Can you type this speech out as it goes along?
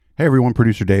Hey everyone,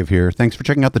 Producer Dave here. Thanks for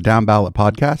checking out the Down Ballot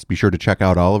podcast. Be sure to check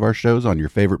out all of our shows on your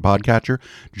favorite podcatcher.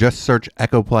 Just search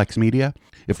Echoplex Media.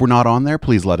 If we're not on there,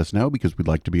 please let us know because we'd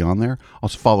like to be on there.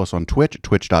 Also follow us on Twitch at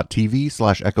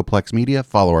twitch.tv/Echoplex Media.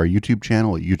 Follow our YouTube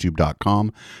channel at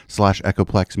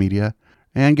youtube.com/Echoplex Media.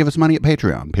 And give us money at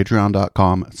Patreon,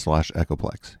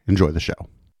 patreon.com/Echoplex. Enjoy the show.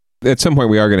 At some point,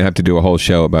 we are going to have to do a whole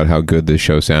show about how good this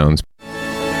show sounds.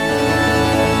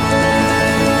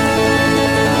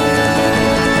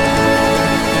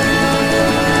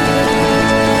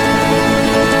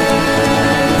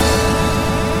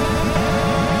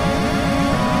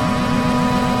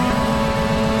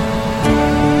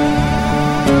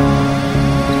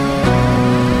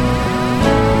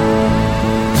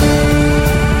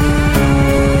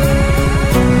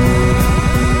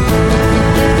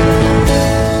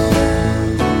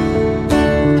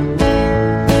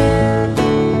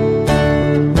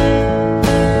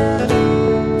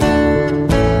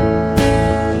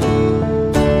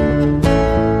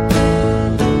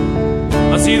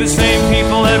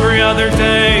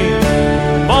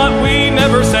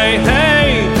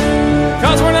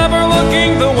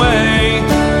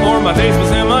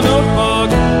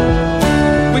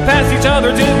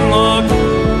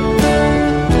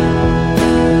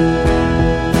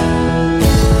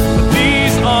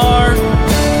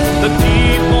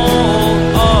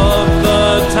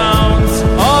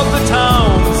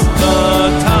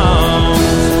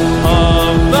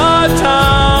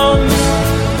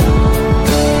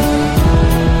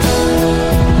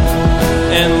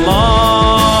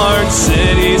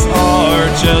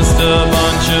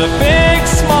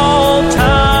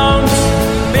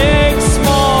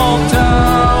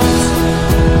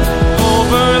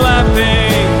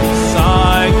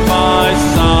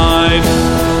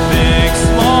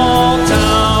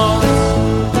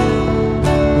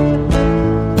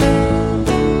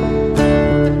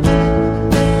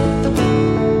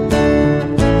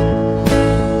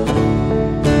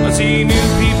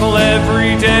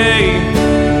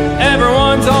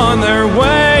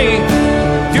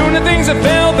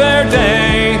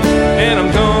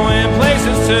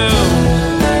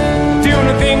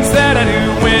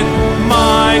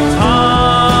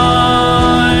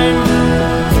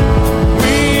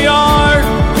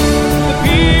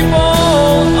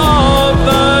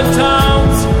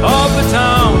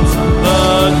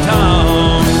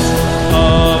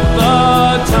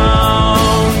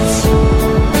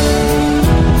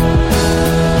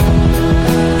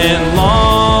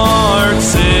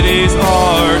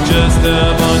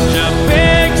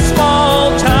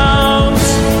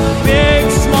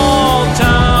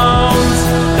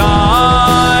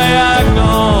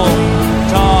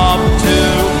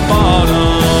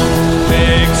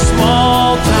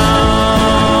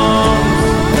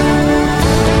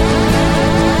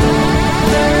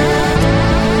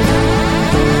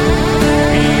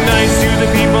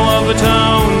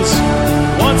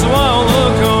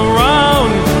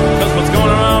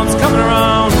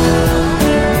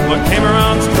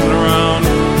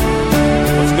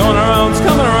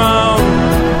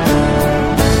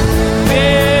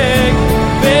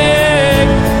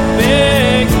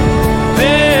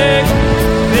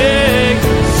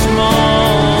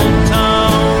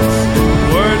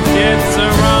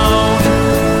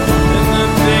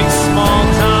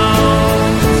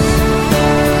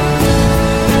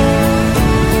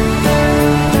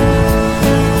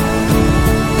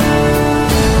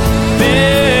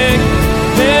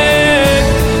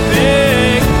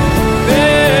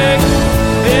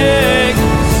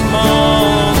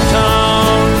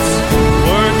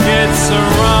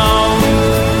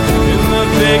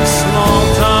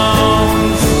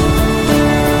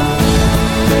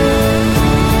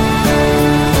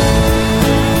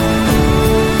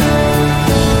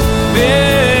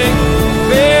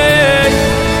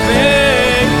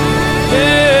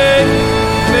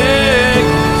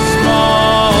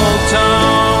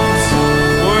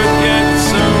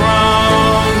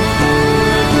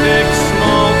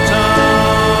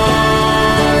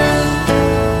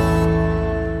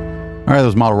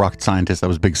 Those model rocket scientists, that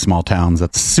was Big Small Towns.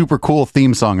 That's a super cool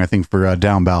theme song, I think, for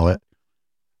Down Ballot.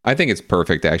 I think it's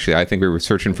perfect, actually. I think we were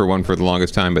searching for one for the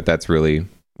longest time, but we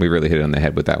really hit it on the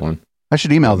head with that one. I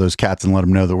should email those cats and let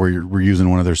them know that we're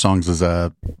using one of their songs as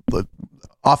a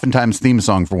oftentimes theme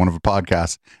song for one of the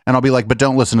podcasts. And I'll be like, but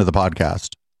don't listen to the podcast.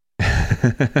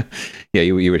 Yeah,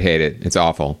 you would hate it. It's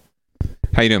awful.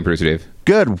 How you doing, Producer Dave?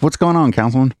 Good. What's going on,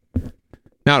 Councilman?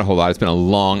 Not a whole lot. It's been a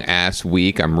long-ass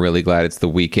week. I'm really glad it's the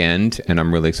weekend, and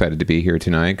I'm really excited to be here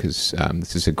tonight because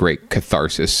this is a great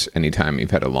catharsis anytime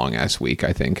you've had a long-ass week,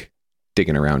 I think.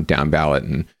 Digging around Down Ballot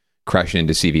and crashing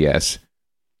into CVS.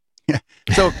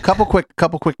 So couple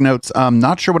quick notes.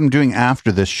 Not sure what I'm doing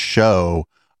after this show.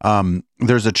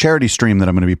 There's a charity stream that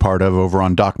I'm going to be part of over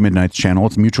on Doc Midnight's channel.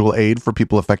 It's mutual aid for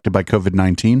people affected by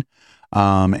COVID-19.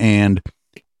 And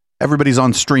everybody's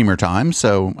on streamer time.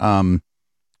 So,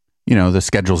 the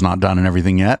schedule's not done and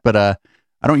everything yet, but,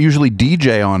 I don't usually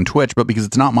DJ on Twitch, but because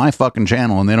it's not my fucking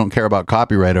channel and they don't care about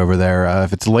copyright over there,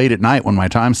 if it's late at night when my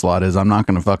time slot is, I'm not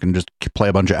going to fucking just play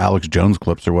a bunch of Alex Jones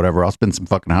clips or whatever. I'll spin some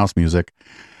fucking house music.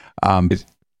 Is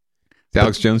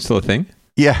Alex Jones still a thing?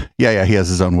 Yeah. He has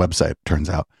his own website, turns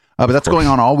out. But that's going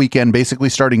on all weekend, basically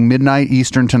starting midnight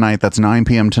Eastern tonight. That's 9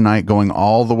 p.m. tonight, going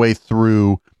all the way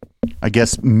through, I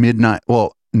guess, midnight.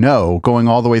 Well, no, going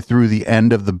all the way through the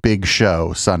end of the big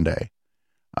show Sunday.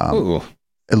 Ooh.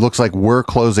 It looks like we're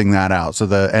closing that out. So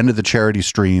the end of the charity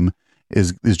stream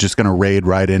is just going to raid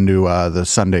right into the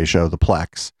Sunday show, the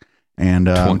Plex. And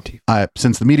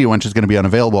since the media wench is going to be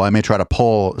unavailable, I may try to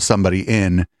pull somebody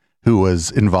in who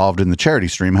was involved in the charity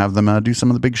stream, have them do some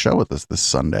of the big show with us this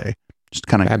Sunday. Just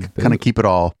kind of keep it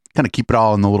all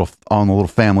in the little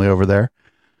family over there.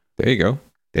 There you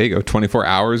go. 24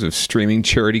 hours of streaming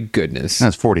charity goodness.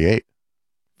 That's 48.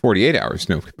 48 hours.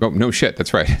 No shit.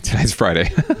 That's right. Tonight's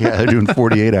Friday. Yeah, they're doing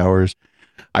 48 hours.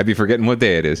 I'd be forgetting what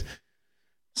day it is.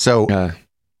 So,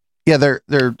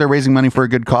 they're raising money for a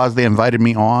good cause. They invited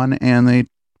me on, and they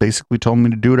basically told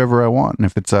me to do whatever I want. And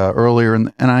if it's earlier,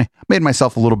 and I made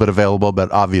myself a little bit available,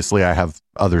 but obviously I have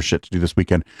other shit to do this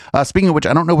weekend. Speaking of which,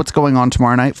 I don't know what's going on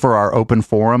tomorrow night for our open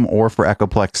forum or for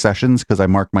Echoplex sessions, because I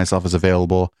mark myself as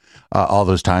available all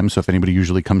those times. So if anybody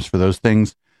usually comes for those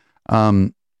things,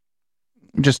 they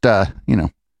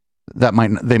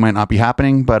might not be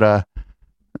happening, but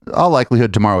all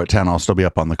likelihood tomorrow at 10 I'll still be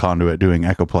up on the Conduit doing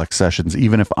Echoplex sessions,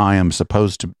 even if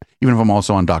I'm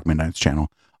also on Doc Midnight's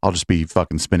channel. I'll just be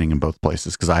fucking spinning in both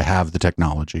places because I have the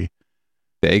technology.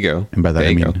 There you go. And by that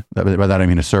I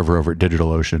mean a server over at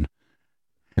DigitalOcean.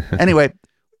 Anyway,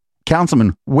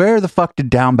 Councilman, where the fuck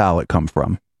did Down Ballot come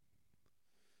from?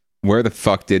 Where the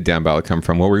fuck did Down Ballot come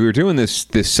from? Well, we were doing this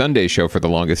Sunday show for the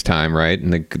longest time, right?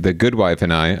 And the good wife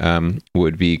and I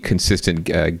would be consistent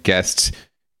guests,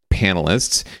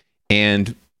 panelists,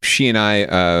 and she and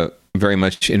I very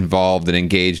much involved and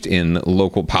engaged in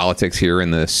local politics here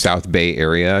in the South Bay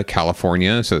area,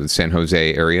 California, so the San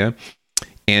Jose area.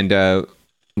 And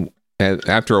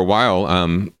after a while,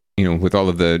 with all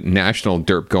of the national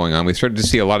derp going on, we started to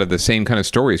see a lot of the same kind of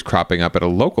stories cropping up at a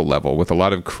local level with a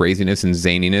lot of craziness and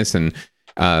zaniness. And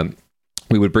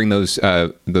we would bring those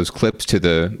clips to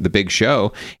the big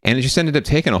show, and it just ended up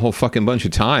taking a whole fucking bunch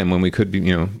of time when we could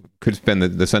spend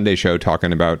the Sunday show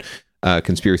talking about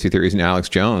conspiracy theories and Alex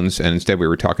Jones, and instead we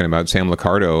were talking about Sam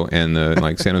Liccardo and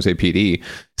the San Jose PD.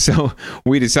 So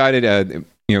we decided,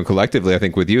 collectively, I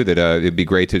think with you, that it'd be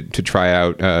great to try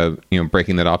out,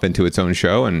 breaking that off into its own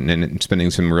show and spending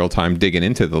some real time digging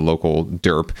into the local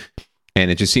derp.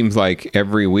 And it just seems like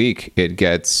every week it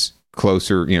gets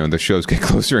closer, the shows get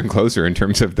closer and closer in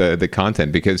terms of the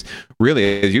content, because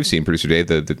really, as you've seen, Producer Dave,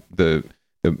 the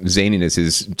zaniness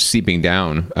is seeping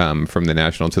down from the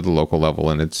national to the local level,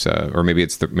 and it's or maybe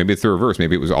it's the reverse.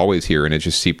 Maybe it was always here and it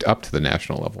just seeped up to the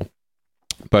national level.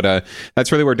 But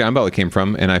that's really where Down Ballot came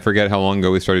from, and I forget how long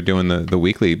ago we started doing the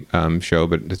weekly show,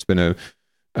 but it's been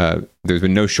there's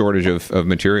been no shortage of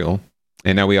material.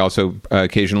 And now we also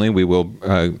occasionally we will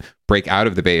break out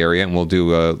of the Bay Area, and we'll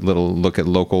do a little look at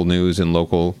local news and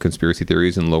local conspiracy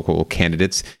theories and local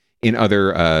candidates in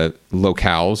other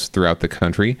locales throughout the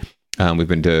country. We've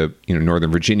been to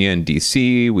Northern Virginia and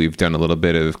DC. We've done a little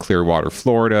bit of Clearwater,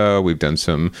 Florida. We've done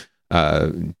some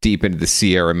deep into the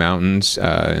Sierra Mountains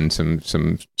and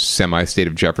some semi-state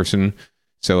of Jefferson.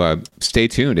 So stay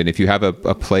tuned. And if you have a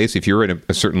place, if you're in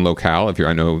a certain locale,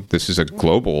 I know this is a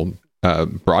global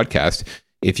broadcast,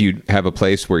 if you have a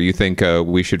place where you think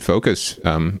we should focus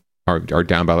our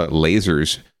Down Ballot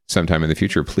lasers sometime in the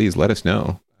future, please let us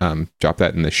know. Drop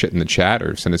that in the chat,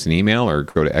 or send us an email, or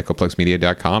go to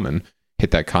echoplexmedia.com and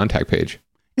hit that contact page.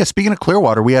 Yeah, speaking of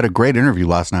Clearwater, we had a great interview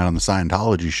last night on the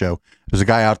Scientology show. There's a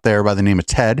guy out there by the name of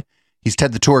Ted. He's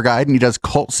Ted the tour guide, and he does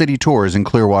Cult City tours in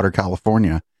Clearwater,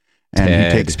 California. And He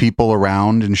takes people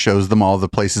around and shows them all the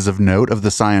places of note of the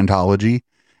Scientology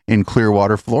in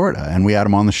Clearwater, Florida. And we had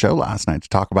him on the show last night to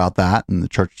talk about that and the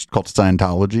Church Cult of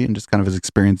Scientology and just kind of his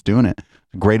experience doing it.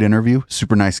 Great interview,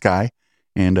 super nice guy.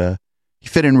 And he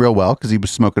fit in real well because he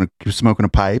was smoking a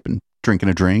pipe and drinking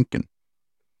a drink and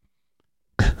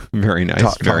very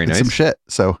nice, very nice. Some shit.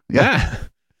 So yeah.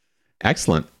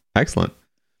 Excellent.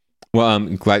 Well,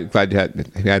 I'm glad you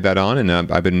had that on, and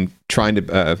I've been trying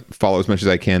to follow as much as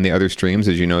I can the other streams.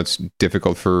 As you know, it's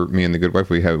difficult for me and the good wife.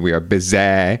 We are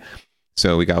busy,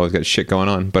 So we always got shit going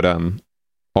on, but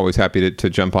always happy to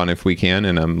jump on if we can,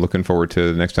 and I'm looking forward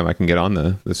to the next time I can get on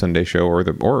the Sunday show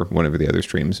or one of the other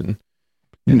streams. And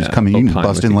you can just come in, you can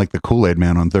bust in like the Kool-Aid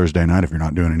Man on Thursday night if you're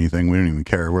not doing anything. We don't even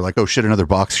care. We're like, oh shit, another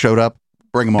box showed up.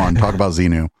 Bring them on. Talk about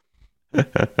Xenu.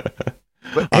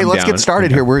 But hey, let's get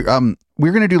started here. We're going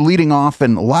to do leading off,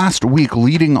 and last week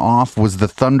leading off was the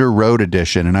Thunder Road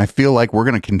edition, and I feel like we're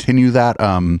going to continue that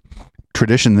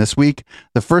tradition this week.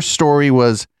 The first story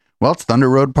was, well, it's Thunder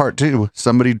Road Part 2.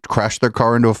 Somebody crashed their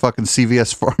car into a fucking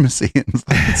CVS pharmacy in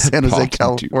San Jose,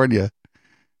 California.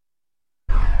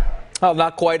 Well,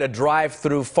 not quite a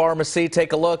drive-through pharmacy.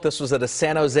 Take a look. This was at a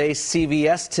San Jose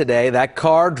CVS today. That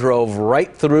car drove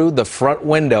right through the front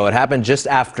window. It happened just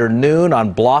after noon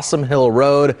on Blossom Hill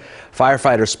Road.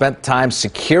 Firefighters spent time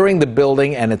securing the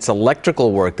building and its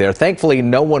electrical work there. Thankfully,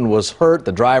 no one was hurt,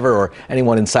 the driver or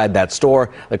anyone inside that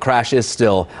store. The crash is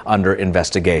still under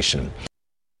investigation.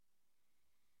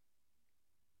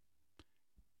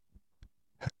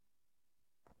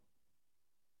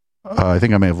 I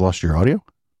think I may have lost your audio.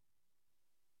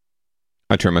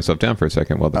 I turned myself down for a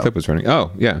second while the clip was running.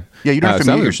 Oh, yeah. Yeah, you don't have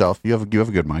to mute yourself. You have a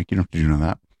good mic. You don't have to do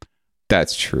that.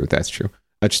 That's true.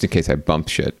 Just in case I bump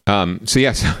shit. So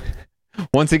yes,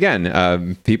 once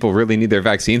again, people really need their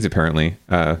vaccines apparently.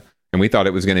 And we thought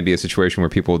it was going to be a situation where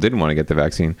people didn't want to get the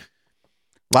vaccine.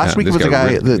 Last week was the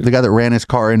guy that ran his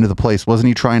car into the place. Wasn't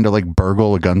he trying to like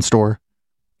burgle a gun store?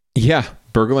 Yeah.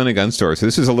 Burgling a gun store. So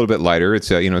this is a little bit lighter.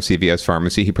 It's a CVS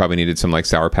pharmacy. He probably needed some like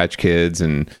Sour Patch Kids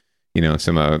and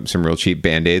some real cheap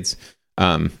Band-Aids.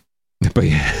 But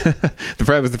yeah,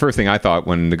 that was the first thing I thought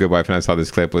when the good wife and I saw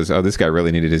this clip was, oh, this guy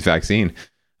really needed his vaccine.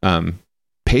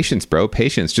 Patience, bro,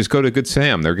 patience. Just go to Good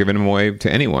Sam. They're giving them away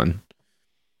to anyone.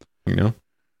 Well,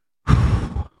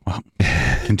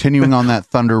 continuing on that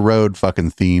Thunder Road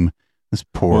fucking theme. This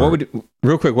poor.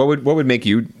 What would make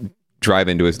you drive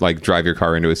your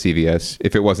car into a CVS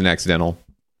if it wasn't accidental?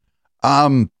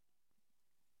 If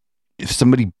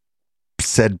somebody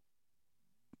said,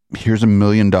 here's $1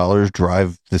 million,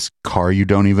 drive this car you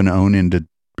don't even own into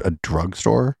a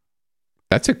drugstore.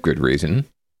 That's a good reason.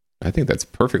 I think that's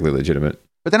perfectly legitimate.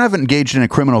 But then I've engaged in a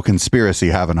criminal conspiracy,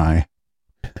 haven't I?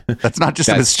 That's not just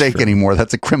a mistake anymore.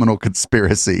 That's a criminal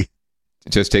conspiracy.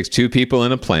 It just takes two people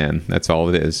in a plan. That's all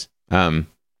it is.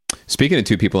 Speaking of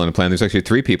two people in a plan, there's actually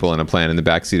three people in a plan in the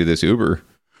backseat of this Uber.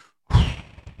 I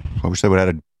wish they would have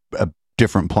had a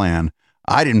different plan.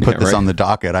 I didn't put this on the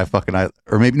docket. I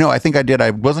think I did.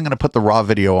 I wasn't going to put the raw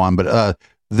video on, but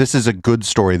this is a good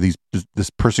story. This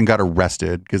person got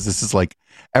arrested because this is like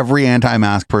every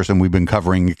anti-mask person we've been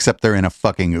covering, except they're in a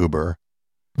fucking Uber.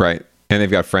 Right. And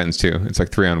they've got friends too. It's like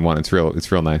 3-on-1.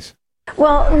 It's real nice.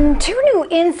 Well, two new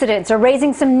incidents are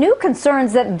raising some new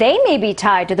concerns that they may be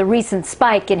tied to the recent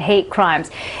spike in hate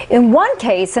crimes. In one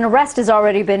case, an arrest has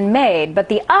already been made, but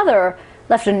the other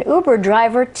left an Uber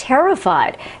driver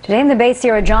terrified. Today in the Bay,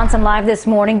 Sierra Johnson live this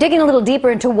morning, digging a little deeper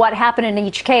into what happened in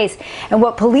each case and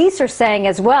what police are saying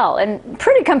as well. And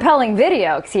pretty compelling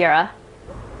video, Sierra.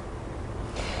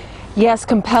 Yes,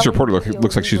 compelling. This reporter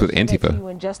looks like she's with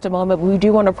Antifa. In just a moment, we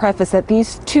do want to preface that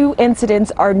these two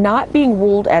incidents are not being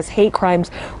ruled as hate crimes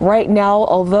right now,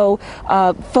 although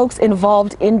folks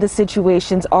involved in the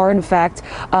situations are, in fact,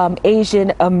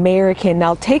 Asian American.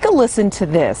 Now, take a listen to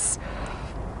this.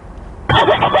 I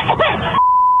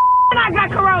got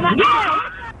corona.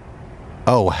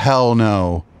 Oh, hell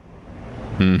no.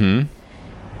 Mm-hmm.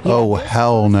 Yeah, oh,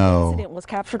 hell no. The incident was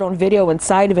captured on video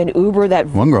inside of an Uber. That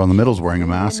one girl in the middle is wearing a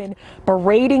mask.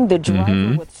 Berating the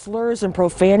driver with slurs and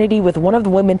profanity, with one of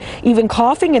the women even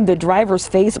coughing in the driver's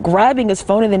face, grabbing his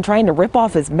phone and then trying to rip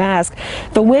off his mask.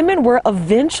 The women were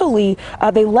eventually,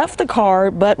 they left the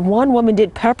car, but one woman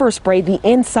did pepper spray the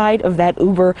inside of that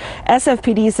Uber.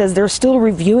 SFPD says they're still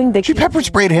reviewing the case. She pepper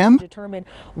sprayed him? To determine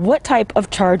what type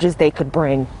of charges they could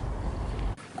bring.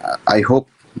 I hope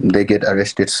they get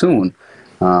arrested soon.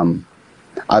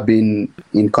 I've been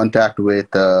in contact with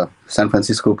San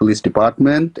Francisco Police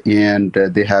Department, and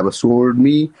they have assured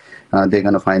me they're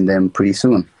going to find them pretty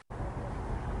soon.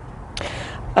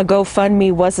 A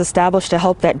GoFundMe was established to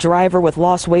help that driver with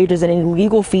lost wages and any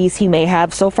legal fees he may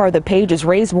have. So far, the page has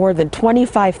raised more than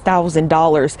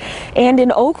 $25,000. And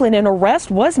in Oakland, an arrest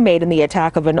was made in the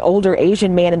attack of an older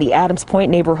Asian man in the Adams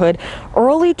Point neighborhood.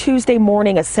 Early Tuesday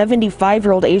morning, a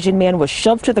 75-year-old Asian man was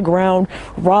shoved to the ground,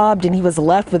 robbed, and he was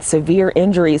left with severe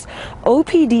injuries.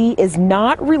 OPD is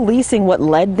not releasing what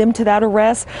led them to that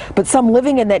arrest, but some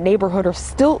living in that neighborhood are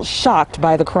still shocked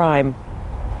by the crime.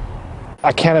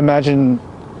 I can't imagine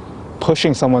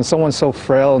pushing someone so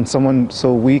frail and someone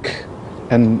so weak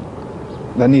and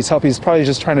that needs help. He's probably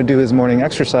just trying to do his morning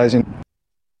exercising.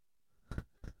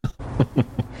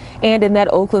 And in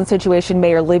that Oakland situation,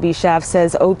 Mayor Libby Schaaf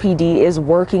says OPD is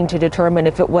working to determine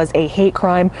if it was a hate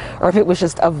crime or if it was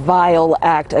just a vile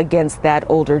act against that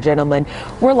older gentleman.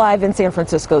 We're live in San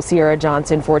Francisco. Sierra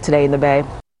Johnson for Today in the Bay.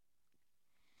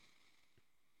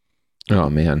 Oh,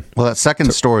 man. Well, that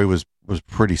second story was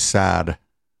pretty sad.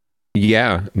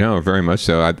 Yeah, no, very much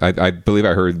so. I believe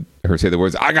I heard her say the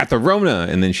words, "I got the Rona,"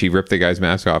 and then she ripped the guy's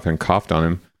mask off and coughed on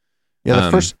him. Yeah,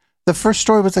 the first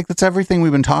story was like, that's everything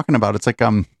we've been talking about. It's like,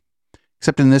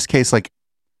 except in this case, like,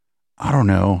 I don't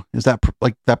know, is that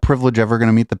like that privilege ever going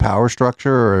to meet the power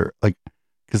structure, or like,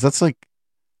 because that's like,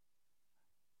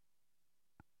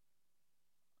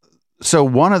 so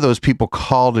one of those people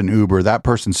called an Uber. That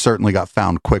person certainly got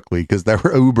found quickly because their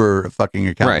Uber fucking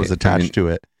account was attached to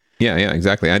it. Yeah,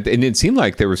 exactly. And it seemed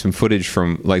like there was some footage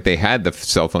from, like, they had the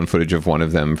cell phone footage of one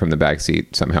of them from the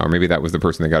backseat somehow, or maybe that was the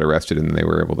person that got arrested and they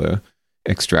were able to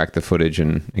extract the footage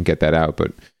and get that out.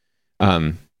 But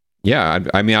yeah,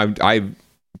 I mean, I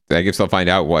guess I'll find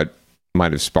out what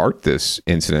might have sparked this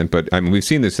incident. But I mean, we've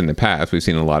seen this in the past. We've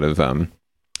seen a lot of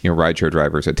rideshare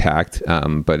drivers attacked,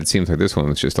 but it seems like this one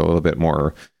was just a little bit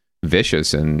more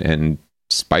vicious and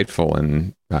spiteful.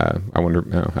 And I wonder,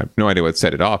 I have no idea what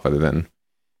set it off other than.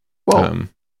 Well,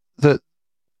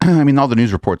 I mean, all the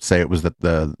news reports say it was that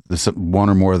the one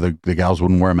or more of the gals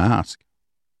wouldn't wear a mask.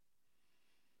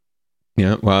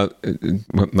 Yeah, well,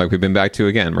 like we've been back to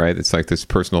again, right? It's like this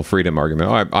personal freedom argument.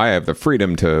 Oh, I have the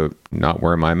freedom to not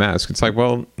wear my mask. It's like,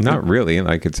 well, not really.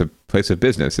 Like, it's a place of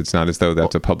business. It's not as though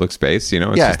that's a public space.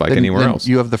 It's just like anywhere else.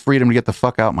 You have the freedom to get the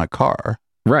fuck out my car.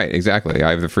 Right, exactly. I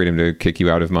have the freedom to kick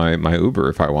you out of my Uber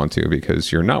if I want to,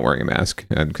 because you're not wearing a mask,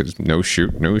 and because no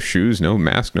shoes, no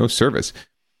mask, no service.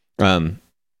 Yeah,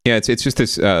 it's just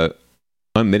this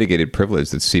unmitigated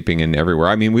privilege that's seeping in everywhere.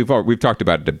 I mean, we've talked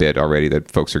about it a bit already, that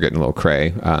folks are getting a little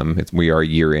cray. We are a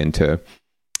year into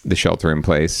the shelter in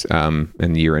place, and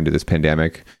a year into this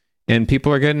pandemic, and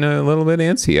people are getting a little bit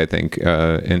antsy, I think,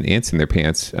 and ants in their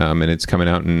pants, and it's coming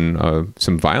out in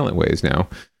some violent ways now.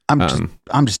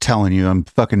 I'm just telling you,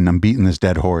 I'm beating this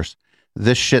dead horse.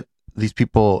 This shit, these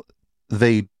people,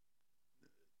 they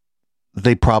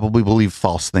probably believe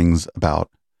false things about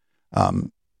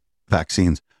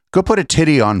vaccines. Go put a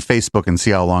titty on Facebook and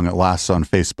see how long it lasts on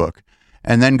Facebook.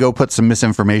 And then go put some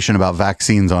misinformation about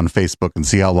vaccines on Facebook and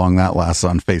see how long that lasts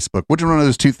on Facebook. Which one of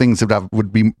those two things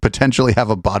would be potentially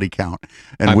have a body count,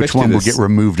 and which one would get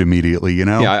removed immediately?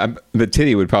 Yeah, the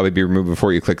titty would probably be removed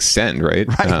before you click send, right?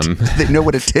 Right. They know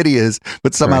what a titty is,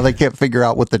 but somehow they can't figure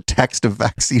out what the text of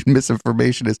vaccine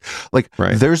misinformation is. Like,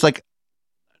 there's like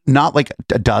not like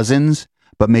dozens,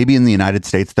 but maybe in the United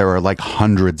States there are like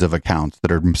hundreds of accounts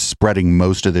that are spreading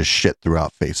most of this shit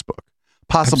throughout Facebook.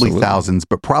 Possibly thousands,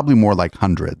 but probably more like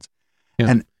hundreds. Yeah.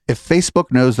 And if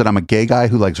Facebook knows that I'm a gay guy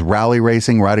who likes rally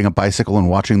racing, riding a bicycle, and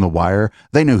watching The Wire,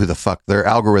 they know who the fuck, their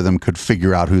algorithm could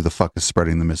figure out who the fuck is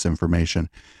spreading the misinformation.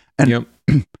 And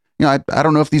I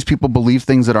don't know if these people believe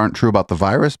things that aren't true about the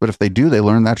virus, but if they do, they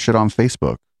learn that shit on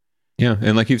Facebook. Yeah,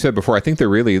 and like you've said before, I think they're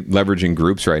really leveraging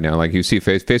groups right now. Like, you see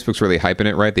Facebook's really hyping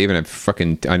it, right? They even have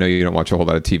I know you don't watch a whole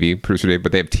lot of TV, Producer Dave,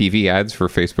 but they have TV ads for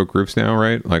Facebook groups now,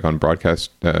 right? Like on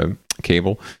broadcast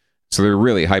cable. So they're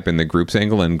really hyping the groups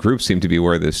angle, and groups seem to be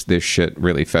where this shit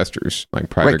really festers,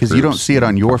 like private groups. Right, because you don't see it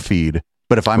on your feed,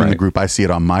 but if I'm in the group, I see it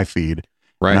on my feed.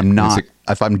 Right. And I'm not,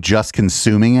 if I'm just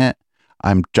consuming it,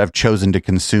 I've chosen to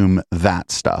consume that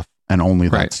stuff and only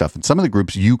that stuff. And some of the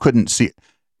groups you couldn't see,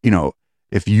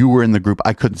 if you were in the group,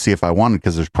 I couldn't see if I wanted,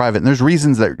 because there's private, and there's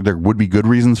reasons that there would be good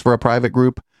reasons for a private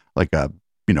group, like a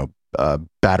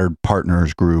battered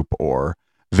partners group or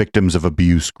victims of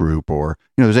abuse group, or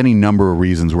there's any number of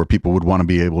reasons where people would want to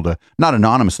be able to, not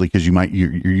anonymously, because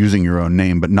you're using your own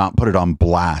name, but not put it on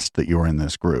blast that you're in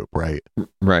this group, right?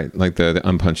 Right, like the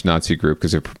unpunched Nazi group,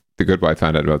 because if the good wife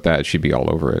found out about that, she'd be all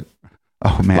over it.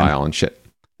 Oh man, file and shit.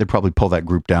 They'd probably pull that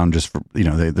group down just for,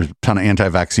 there's a ton of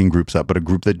anti-vaccine groups up, but a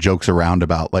group that jokes around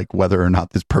about like whether or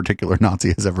not this particular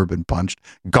Nazi has ever been punched,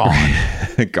 gone.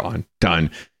 Gone, done.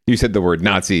 You said the word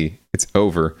Nazi, it's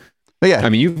over. But yeah, I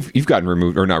mean, you've gotten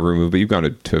removed, or not removed, but you've gone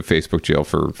to Facebook jail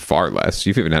for far less.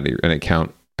 You've even had an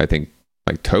account, I think,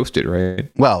 like toasted, right?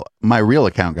 Well, my real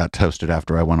account got toasted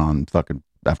after I went on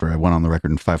the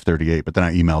record in 538, but then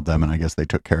I emailed them and I guess they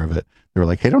took care of it. They were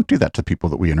like, hey, don't do that to people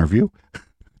that we interview.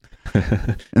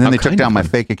 And then they took down my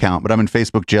fake account, but I'm in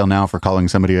Facebook jail now for calling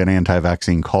somebody an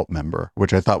anti-vaccine cult member,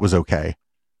 which I thought was okay.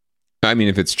 I mean,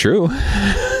 if it's true.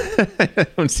 I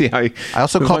don't see how I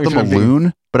also called them a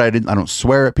loon, but I don't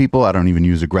swear at people. I don't even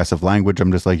use aggressive language.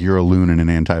 I'm just like, you're a loon and an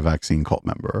anti-vaccine cult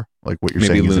member. Like, what you're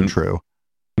saying isn't true.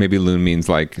 Maybe loon means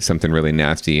like something really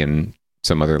nasty and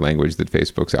some other language that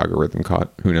Facebook's algorithm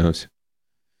caught. Who knows?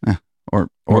 Or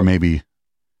maybe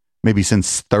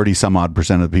since 30 some odd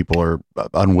percent of the people are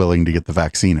unwilling to get the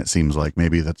vaccine, it seems like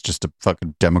maybe that's just a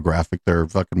fucking demographic they're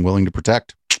fucking willing to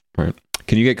protect. Right.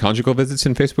 Can you get conjugal visits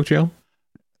in Facebook jail?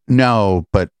 No,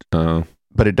 but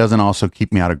it doesn't also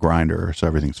keep me out of Grindr, so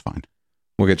everything's fine.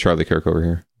 We'll get Charlie Kirk over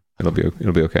here. It'll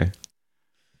be okay.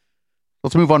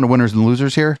 Let's move on to winners and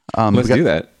losers here. Let's do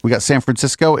that. We got San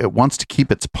Francisco. It wants to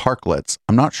keep its parklets.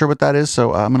 I'm not sure what that is,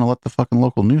 so I'm going to let the fucking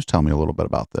local news tell me a little bit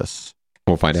about this.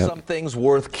 We'll find out. Some things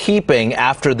worth keeping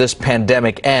after this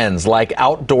pandemic ends, like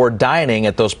outdoor dining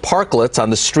at those parklets on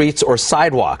the streets or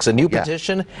sidewalks. A new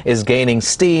petition is gaining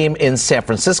steam in San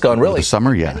Francisco and really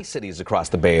many cities across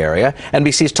the Bay Area.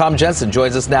 NBC's Tom Jensen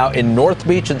joins us now in North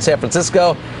Beach in San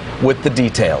Francisco with the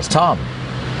details. Tom.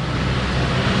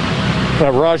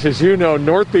 Raj, as you know,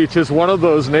 North Beach is one of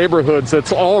those neighborhoods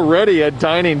that's already a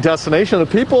dining destination. The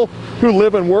people who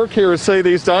live and work here say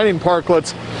these dining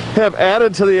parklets have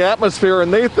added to the atmosphere,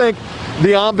 and they think the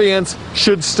ambience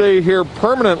should stay here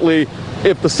permanently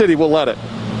if the city will let it.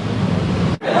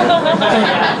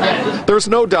 There's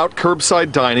no doubt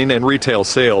curbside dining and retail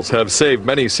sales have saved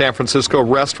many San Francisco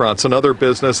restaurants and other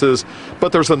businesses,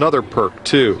 but there's another perk,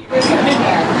 too.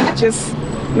 It just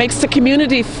makes the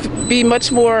community be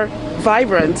much more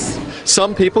vibrant.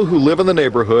 Some people who live in the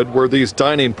neighborhood where these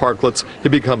dining parklets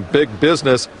have become big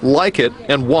business like it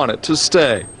and want it to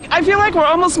stay. I feel like we're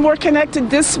almost more connected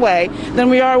this way than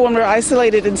we are when we're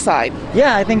isolated inside.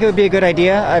 Yeah, I think it would be a good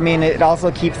idea. I mean, it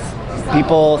also keeps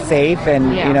people safe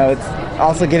and, you know, it's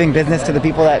also giving business to the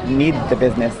people that need the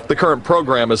business. The current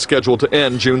program is scheduled to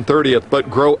end June 30th, but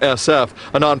Grow SF,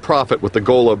 a nonprofit with the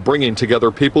goal of bringing together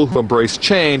people who embrace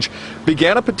change,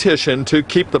 began a petition to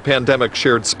keep the pandemic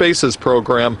shared spaces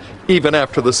program even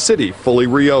after the city fully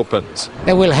reopens.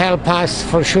 It will help us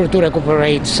for sure to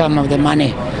recuperate some of the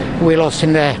money we lost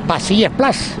in the past year.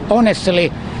 Plus, honestly,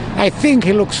 I think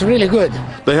it looks really good.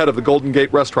 The head of the Golden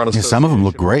Gate Restaurant Association, some of them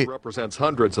look great. Represents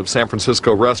hundreds of San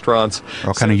Francisco restaurants. They're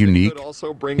all kind of unique.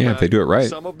 If they do it right.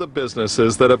 Some of the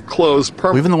businesses that have closed permanently.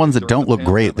 Well, even the ones that don't look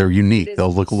great, they're unique.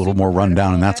 They'll look a little more run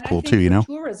down, and that's cool too, you know?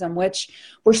 Tourism, which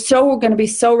we're going to be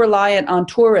so reliant on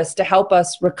tourists to help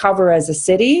us recover as a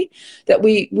city, that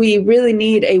we really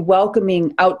need a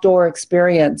welcoming outdoor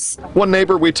experience. One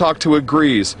neighbor we talked to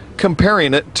agrees,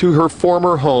 comparing it to her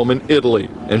former home in Italy,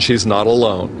 and she's not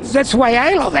alone. That's why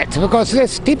I love it, because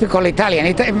it's typical Italian.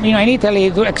 In Italy,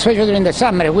 especially during the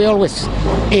summer, we always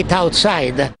eat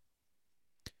outside.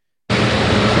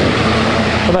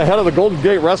 And the head of the Golden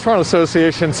Gate Restaurant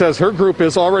Association says her group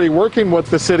is already working with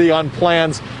the city on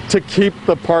plans to keep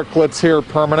the parklets here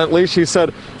permanently. She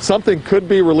said something could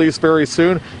be released very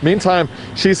soon. Meantime,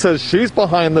 she says she's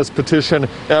behind this petition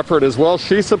effort as well.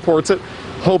 She supports it,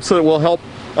 hopes that it will help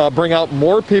bring out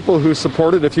more people who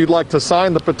support it. If you'd like to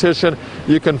sign the petition,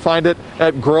 you can find it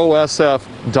at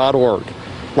growsf.org.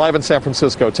 Live in San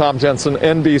Francisco, Tom Jensen,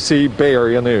 NBC Bay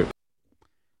Area News.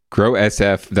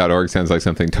 Growsf.org sounds like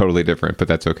something totally different, but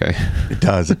that's okay. It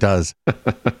does.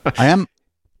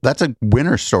 That's a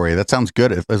winner story. That sounds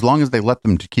good. As long as they let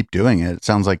them to keep doing it, it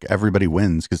sounds like everybody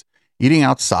wins. Because eating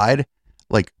outside,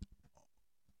 like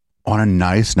on a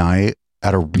nice night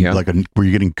at where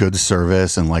you're getting good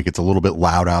service and like it's a little bit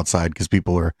loud outside because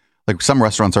people are like, some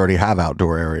restaurants already have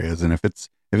outdoor areas, and if it's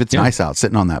nice out,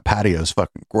 sitting on that patio is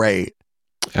fucking great.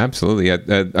 Absolutely.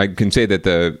 I can say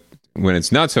that when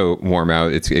it's not so warm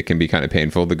out, it can be kind of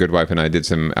painful. The good wife and I did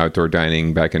some outdoor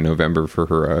dining back in November for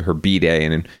her B-Day,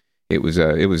 and it was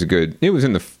good. It was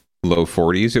in the low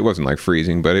 40s. It wasn't like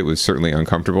freezing, but it was certainly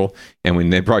uncomfortable. And when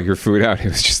they brought your food out, it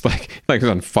was just like it was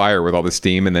on fire with all the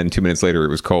steam. And then 2 minutes later, it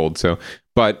was cold. So,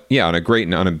 but yeah, on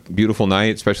a beautiful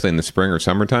night, especially in the spring or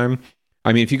summertime.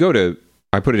 I mean, if you go to,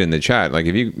 I put it in the chat, like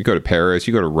if you go to Paris,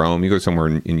 you go to Rome, you go somewhere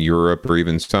in Europe, or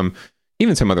even some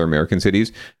other American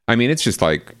cities. I mean, it's just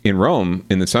like in Rome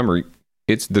in the summer,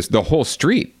 it's the whole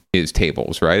street is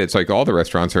tables, right? It's like all the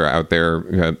restaurants are out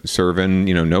there serving,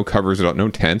 no covers at all, no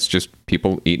tents, just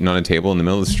people eating on a table in the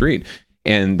middle of the street.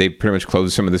 And they pretty much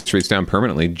closed some of the streets down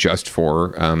permanently just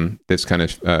for this kind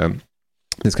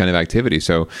of activity.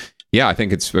 So yeah, I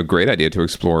think it's a great idea to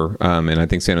explore. And I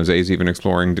think San Jose is even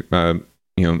exploring,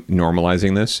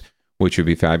 normalizing this, which would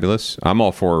be fabulous. I'm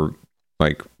all for,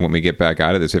 like, when we get back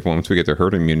out of this, once we get to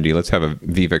herd immunity, let's have a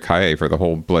Viva Calle for the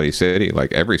whole bloody city.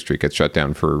 Like every street gets shut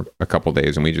down for a couple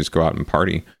days and we just go out and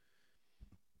party.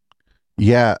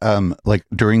 Yeah. Like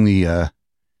during the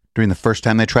first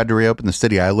time they tried to reopen the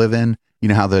city I live in, you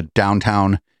know how the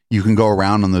downtown, you can go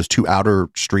around on those two outer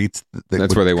streets.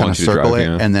 That's where they want you to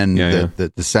drive. And then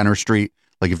the center street,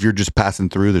 like if you're just passing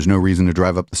through, there's no reason to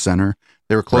drive up the center.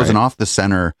 They were closing off the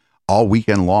center all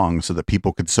weekend long so that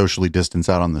people could socially distance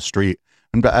out on the street.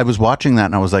 And I was watching that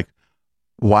and I was like,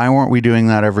 why weren't we doing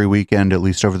that every weekend, at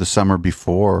least over the summer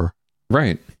before?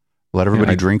 Right. Let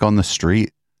everybody drink on the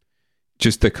street.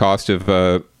 Just the cost of,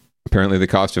 apparently the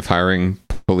cost of hiring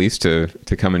police to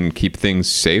come and keep things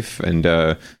safe, and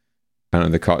I don't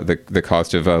know, the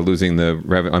cost of losing the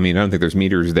revenue. I mean, I don't think there's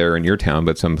meters there in your town,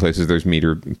 but some places there's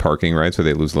meter parking, right? So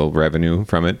they lose a little revenue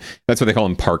from it. That's what they call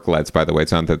them, parklets, by the way.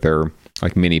 It's not that they're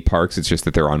like mini parks. It's just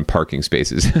that they're on parking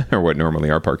spaces or what normally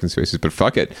are parking spaces. But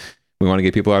fuck it. We want to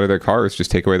get people out of their cars. Just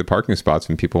take away the parking spots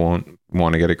and people won't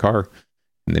want to get a car.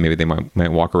 And then maybe they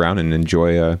might walk around and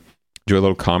enjoy a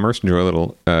little commerce, enjoy a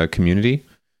little community.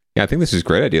 Yeah, I think this is a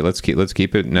great idea. Let's keep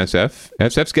it in SF.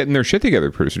 SF's getting their shit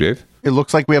together, producer Dave. It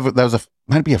looks like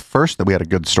might be a first that we had a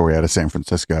good story out of San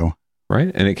Francisco.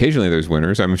 Right, and occasionally there's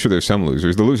winners. I'm sure there's some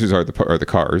losers. The losers are the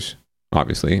cars,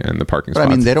 obviously, and the parking spots. I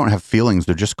mean, they don't have feelings.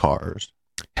 They're just cars.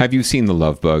 Have you seen The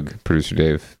Love Bug, producer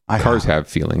Dave? Cars have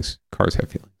feelings. Cars have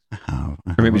feelings. Or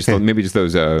maybe just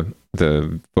those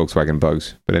the Volkswagen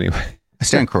Bugs. But anyway, I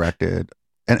stand corrected.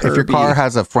 And if your car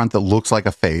has a front that looks like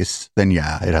a face, then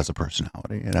yeah, it has a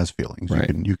personality. It has feelings. Right.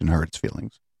 You can hurt its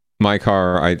feelings. My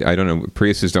car, I don't know.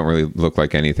 Priuses don't really look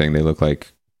like anything. They look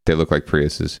like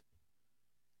Priuses.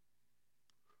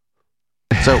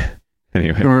 So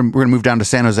anyway, we're going to move down to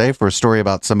San Jose for a story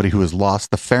about somebody who has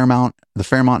lost the Fairmont. The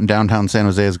Fairmont in downtown San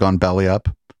Jose has gone belly up.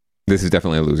 This is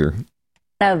definitely a loser.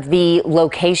 One of the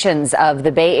locations of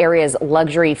the Bay Area's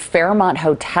luxury Fairmont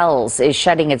Hotels is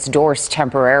shutting its doors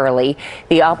temporarily.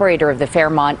 The operator of the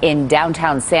Fairmont in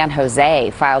downtown San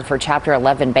Jose filed for Chapter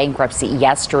 11 bankruptcy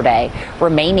yesterday.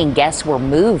 Remaining guests were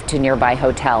moved to nearby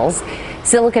hotels.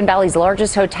 Silicon Valley's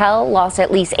largest hotel lost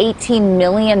at least $18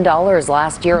 million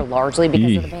last year, largely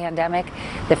because of the pandemic.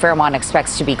 The Fairmont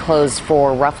expects to be closed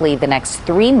for roughly the next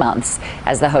 3 months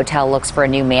as the hotel looks for a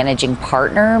new managing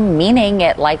partner, meaning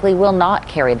it likely will not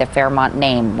carry the Fairmont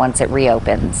name once it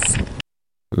reopens.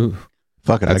 Ooh,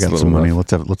 fuck it! I got some money.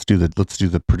 Let's do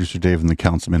the producer Dave and the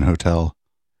Councilman Hotel.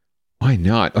 Why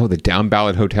not? Oh, the Down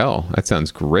Ballot Hotel. That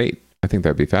sounds great. I think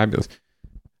that'd be fabulous.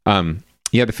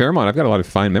 Yeah, the Fairmont. I've got a lot of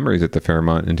fine memories at the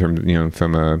Fairmont in terms of,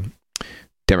 from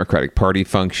Democratic Party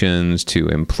functions to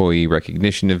employee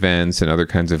recognition events and other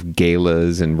kinds of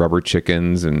galas and rubber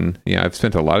chickens, and yeah, I've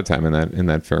spent a lot of time in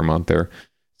that Fairmont there.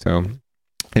 So,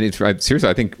 and it's seriously,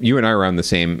 I think you and I are around the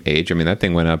same age. I mean, that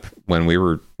thing went up when we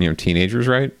were teenagers,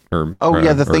 right?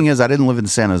 The thing is, I didn't live in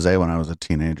San Jose when I was a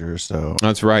teenager, so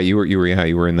that's right. You were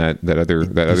in that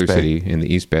other city in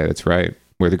the East Bay. That's right,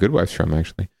 where the Good Wife's from,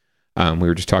 actually. We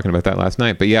were just talking about that last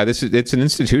night, but yeah, it's an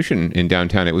institution in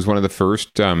downtown. It was one of the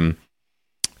first, the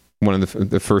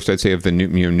first, I'd say, of the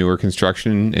newer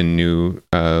construction and new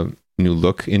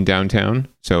look in downtown.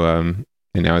 So, and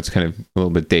now it's kind of a little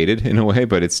bit dated in a way,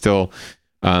 but it's still,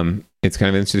 it's kind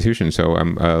of an institution. So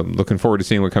I'm looking forward to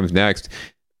seeing what comes next.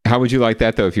 How would you like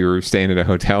that though if you were staying at a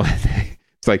hotel?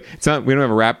 It's like, we don't have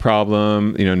a rat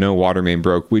problem. No water main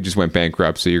broke. We just went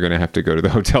bankrupt, so you're going to have to go to the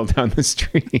hotel down the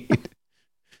street.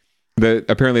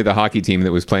 Apparently the hockey team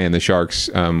that was playing the Sharks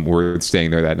were staying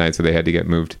there that night, so they had to get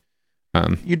moved.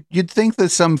 You'd think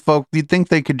that you'd think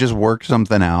they could just work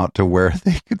something out to where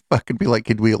they could fucking be like,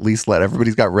 could we at least let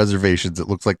everybody's got reservations? It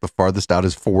looks like the farthest out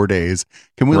is 4 days.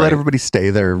 Can we let everybody stay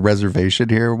their reservation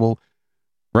here? Well,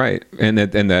 right, and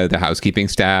the housekeeping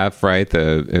staff, right?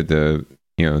 The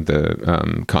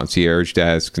concierge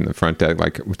desk and the front desk,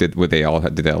 like did they all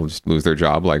just lose their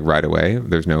job like right away?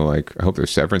 There's no I hope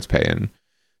there's severance pay and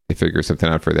they figure something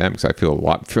out for them, because I feel a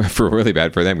lot for really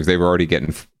bad for them, because they were already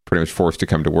getting pretty much forced to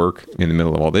come to work in the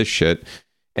middle of all this shit,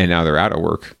 and now they're out of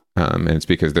work, and it's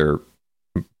because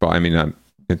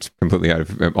it's completely out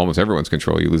of almost everyone's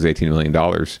control. You lose $18 million.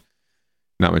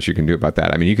 Not much you can do about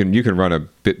that. I mean, you can run a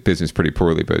business pretty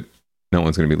poorly, but no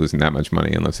one's going to be losing that much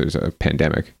money unless there's a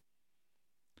pandemic.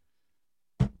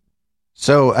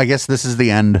 So I guess this is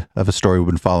the end of a story we've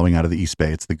been following out of the East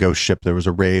Bay. It's the Ghost Ship. There was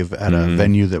a rave at a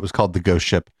venue that was called the Ghost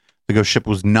Ship. The Ghost Ship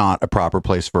was not a proper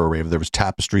place for a rave. There was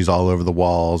tapestries all over the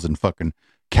walls and fucking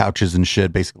couches and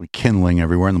shit, basically kindling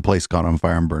everywhere, and the place caught on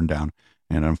fire and burned down.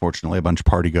 And unfortunately, a bunch of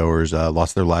party goers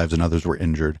lost their lives and others were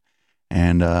injured.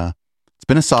 And it's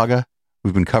been a saga.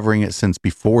 We've been covering it since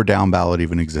before Down Ballot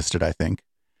even existed, I think.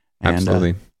 And,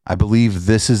 absolutely. I believe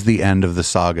this is the end of the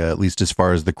saga, at least as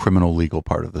far as the criminal legal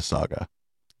part of the saga.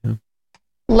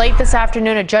 Late this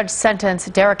afternoon, a judge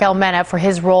sentenced Derek Almena for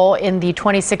his role in the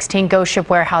 2016 Ghost Ship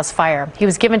warehouse fire. He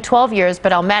was given 12 years,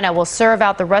 but Almena will serve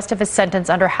out the rest of his sentence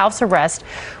under house arrest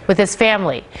with his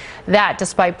family. That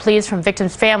despite pleas from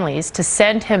victims' families to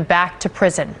send him back to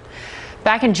prison.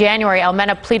 Back in January,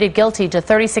 Almena pleaded guilty to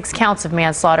 36 counts of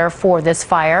manslaughter for this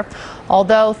fire.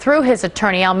 Although through his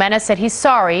attorney, Almena said he's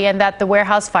sorry and that the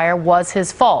warehouse fire was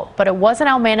his fault. But it wasn't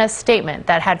Almena's statement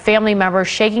that had family members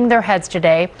shaking their heads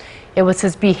today. It was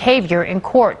his behavior in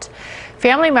court.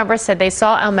 Family members said they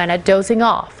saw Almena dozing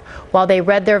off while they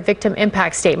read their victim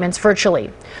impact statements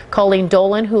virtually. Colleen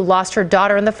Dolan, who lost her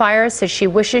daughter in the fire, says she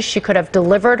wishes she could have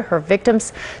delivered her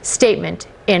victim's statement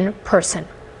in person.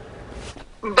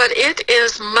 But it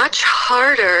is much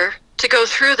harder to go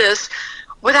through this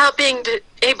without being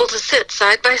able to sit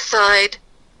side by side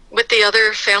with the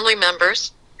other family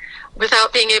members,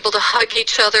 without being able to hug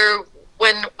each other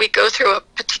when we go through a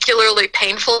particularly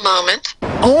painful moment.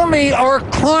 Only our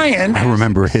client. I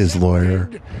remember his lawyer.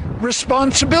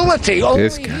 Responsibility. Only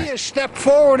he has stepped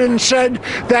forward and said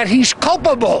that he's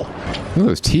culpable. Look at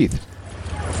those teeth.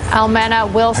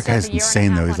 Almena will. That guy's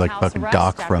insane, though. He's like fucking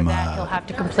Doc from Back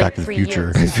to the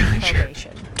Future.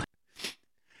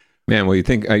 Man, well, you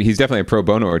think he's definitely a pro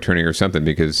bono attorney or something,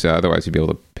 because otherwise he'd be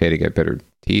able to pay to get better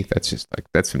teeth. That's just like,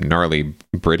 that's some gnarly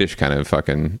British kind of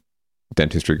fucking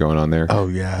dentistry going on there. Oh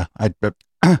yeah, I think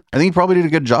he probably did a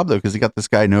good job though, because he got this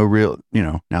guy now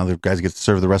the guy gets to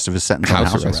serve the rest of his sentence on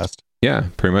house arrest. Yeah,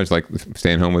 pretty much like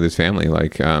staying home with his family.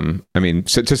 Like, I mean,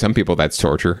 to some people that's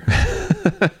torture,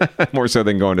 more so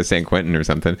than going to San Quentin or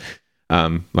something.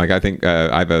 Like I think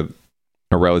I have a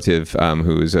relative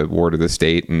who is a ward of the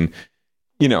state, and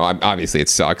obviously it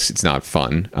sucks. It's not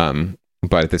fun.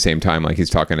 But at the same time, like he's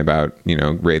talking about,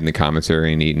 raiding the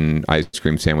commissary and eating ice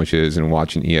cream sandwiches and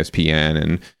watching ESPN,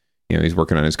 and he's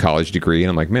working on his college degree.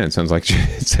 And I'm like, man, it sounds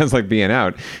like being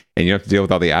out, and you have to deal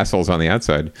with all the assholes on the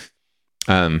outside.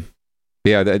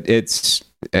 Yeah,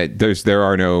 there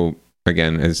are no,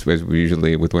 again, as we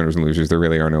usually with winners and losers, there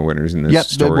really are no winners in this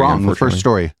story. They're wrong. The first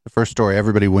story,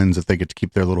 everybody wins if they get to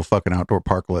keep their little fucking outdoor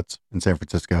parklets in San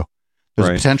Francisco. There's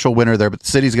a potential winner there, but the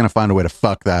city's going to find a way to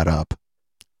fuck that up.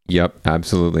 Yep,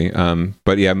 absolutely.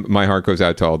 But yeah, my heart goes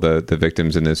out to all the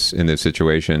victims in this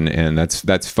situation, and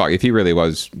that's fuck. If he really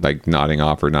was like nodding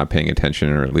off or not paying attention,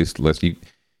 or at least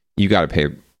you got to pay.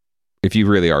 If you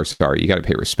really are sorry, you got to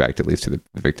pay respect at least to the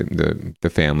victim, the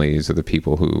families of the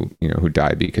people who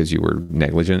died because you were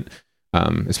negligent.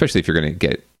 Especially if you're going to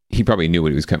get, he probably knew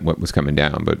what was coming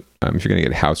down, but if you're going to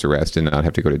get house arrest and not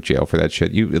have to go to jail for that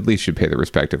shit, you at least should pay the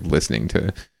respect of listening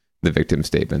to the victim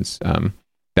statements.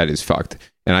 That is fucked.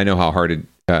 And I know how hard it,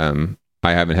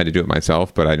 I haven't had to do it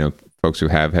myself, but I know folks who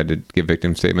have had to give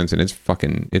victim statements, and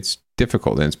it's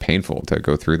difficult and it's painful to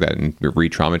go through that and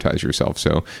re-traumatize yourself.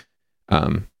 So,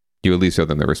 you at least owe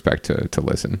them the respect to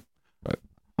listen. But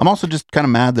I'm also just kind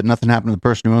of mad that nothing happened to the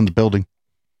person who owned the building.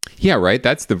 Yeah, right.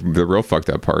 That's the real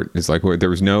fucked up part. Is like there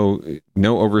was no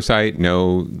oversight,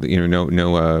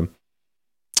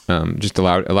 just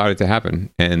allowed it to happen,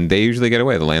 and they usually get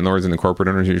away. The landlords and the corporate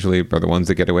owners usually are the ones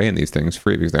that get away in these things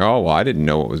free, because they're, I didn't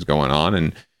know what was going on,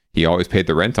 and he always paid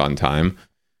the rent on time.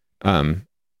 And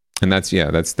that's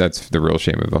the real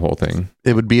shame of the whole thing.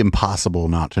 It would be impossible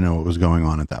not to know what was going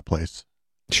on at that place.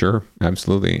 Sure,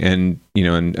 absolutely. And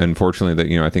and unfortunately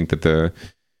that I think that the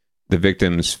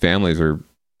victims' families are,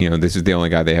 this is the only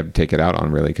guy they have to take it out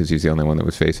on, really, because he's the only one that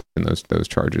was facing those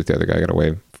charges. The other guy got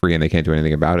away free, and they can't do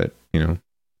anything about it.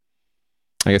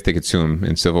 I guess they could sue him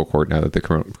in civil court now that the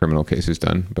criminal case is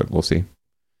done, but we'll see.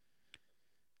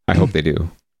 I hope they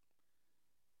do.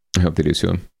 I hope they do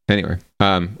sue him. Anyway,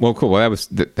 well, cool. Well,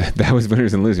 that was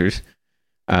winners and losers,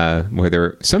 where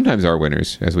there sometimes are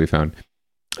winners, as we found.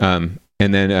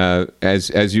 And then,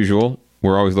 as usual,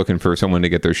 we're always looking for someone to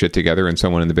get their shit together, and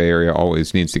someone in the Bay Area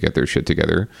always needs to get their shit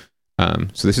together.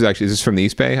 So this is this from the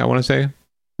East Bay, I want to say?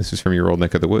 This is from your old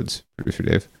neck of the woods, Producer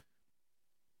Dave.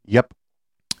 Yep.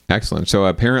 Excellent. So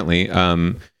apparently,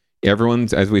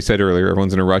 everyone's, as we said earlier,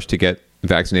 everyone's in a rush to get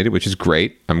vaccinated, which is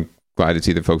great. I'm glad to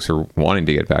see that folks are wanting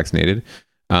to get vaccinated.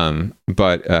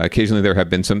 But occasionally there have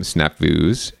been some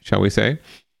snafus, shall we say.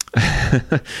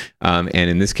 And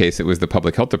in this case, it was the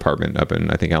public health department up in,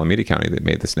 I think, Alameda County that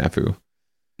made the snafu.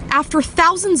 After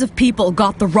thousands of people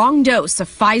got the wrong dose of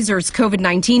Pfizer's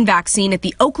COVID-19 vaccine at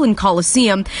the Oakland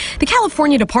Coliseum, the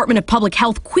California Department of Public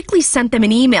Health quickly sent them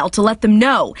an email to let them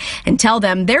know and tell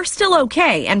them they're still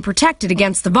okay and protected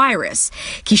against the virus.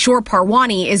 Kishore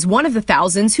Parwani is one of the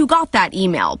thousands who got that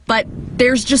email, but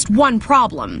there's just one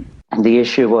problem. The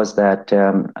issue was that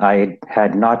I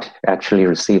had not actually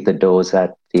received the dose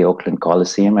at the Oakland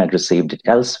Coliseum. I'd received it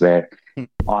elsewhere,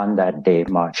 on that day,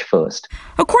 March 1st.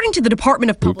 According to the Department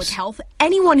of Public Health,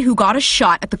 anyone who got a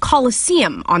shot at the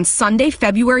Coliseum on Sunday,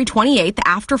 February 28th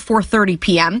after 4:30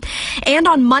 p.m. and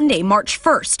on Monday, March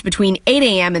 1st between 8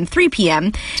 a.m. and 3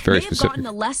 p.m. may have gotten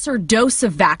a lesser dose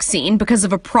of vaccine because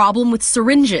of a problem with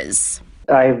syringes.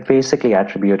 I basically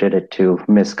attributed it to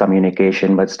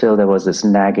miscommunication, but still there was this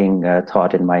nagging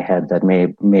thought in my head that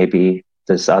maybe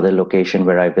this other location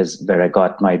where I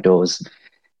got my dose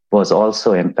was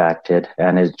also impacted,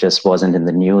 and it just wasn't in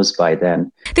the news by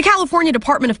then. The California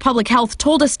Department of Public Health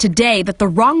told us today that the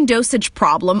wrong dosage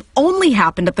problem only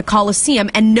happened at the Coliseum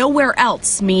and nowhere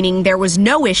else, meaning there was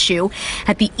no issue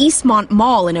at the Eastmont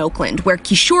Mall in Oakland, where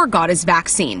Kishore got his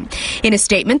vaccine. In a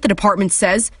statement, the department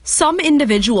says some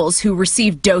individuals who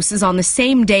received doses on the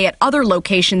same day at other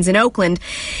locations in Oakland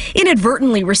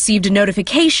inadvertently received a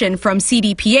notification from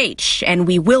CDPH, and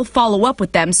we will follow up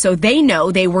with them so they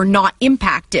know they were not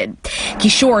impacted.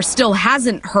 Kishore still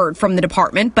hasn't heard from the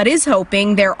department, but is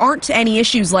hoping there aren't any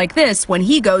issues like this when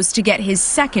he goes to get his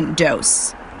second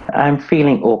dose. I'm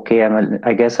feeling okay.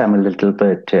 I guess I'm a little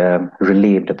bit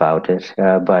relieved about it,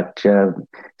 but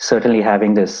certainly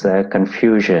having this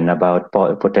confusion about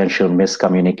potential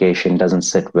miscommunication doesn't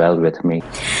sit well with me.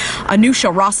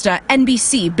 Anusha Rasta,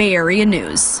 NBC Bay Area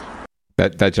News.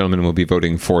 That gentleman will be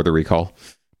voting for the recall.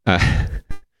 I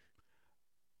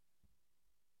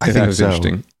think that was so.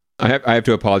 Interesting. I have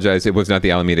to apologize. It was not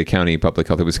the Alameda County Public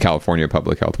Health. It was California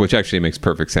Public Health, which actually makes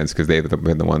perfect sense because they've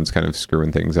been the ones kind of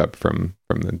screwing things up from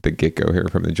the get-go here,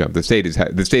 from the jump. The state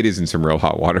is in some real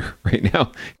hot water right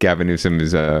now. Gavin Newsom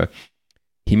is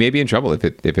he may be in trouble if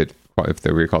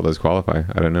the recall does qualify.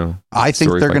 I don't know. I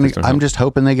think they're going to. I'm just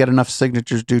hoping they get enough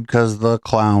signatures, dude, because the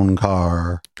clown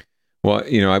car. Well,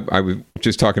 I was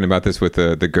just talking about this with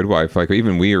the good wife. Like,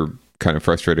 even we are kind of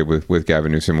frustrated with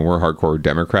Gavin Newsom. We're hardcore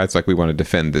Democrats. Like, we want to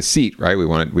defend the seat, right?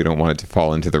 We don't want it to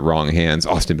fall into the wrong hands,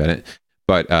 Austin Bennett.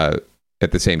 But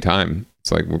at the same time,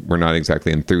 it's like we're not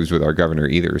exactly enthused with our governor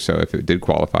either. So if it did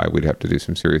qualify, we'd have to do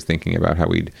some serious thinking about how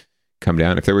we'd come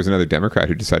down. If there was another Democrat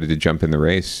who decided to jump in the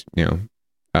race,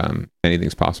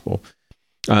 anything's possible.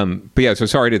 But yeah, so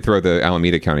sorry to throw the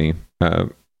Alameda County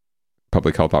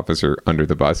public health officer under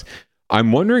the bus.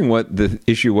 I'm wondering what the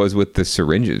issue was with the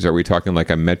syringes. Are we talking like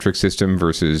a metric system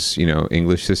versus,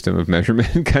 English system of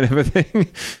measurement kind of a thing?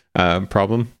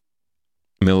 Problem?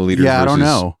 Milliliters Yeah, versus, I don't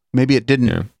know. Maybe it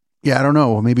didn't. Yeah, I don't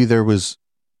know. Maybe there was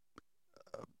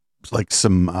like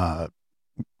some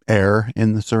air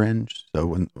in the syringe. So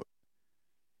when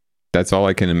that's all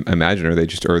I can imagine.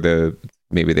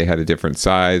 Maybe they had a different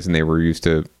size and they were used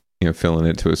to, filling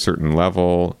it to a certain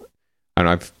level. I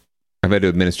don't know. I've had to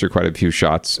administer quite a few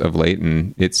shots of late,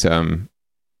 and it's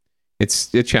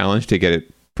a challenge to get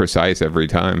it precise every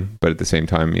time. But at the same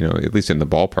time, at least in the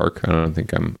ballpark, I don't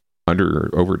think I'm under or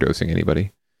overdosing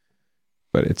anybody.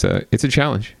 But it's a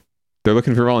challenge. They're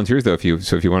looking for volunteers though. If you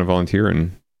want to volunteer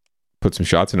and put some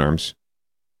shots in arms,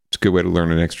 it's a good way to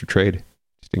learn an extra trade,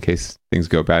 just in case things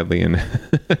go badly and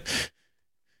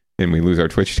and we lose our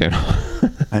Twitch channel.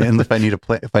 And if I need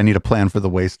a plan for the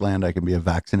wasteland, I can be a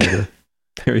vaccinator.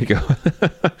 There you go.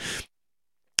 I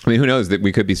mean, who knows that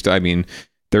we could be?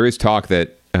 There is talk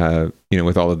that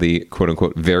with all of the quote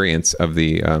unquote variants of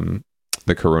the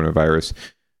coronavirus,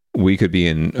 we could be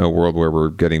in a world where we're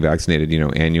getting vaccinated,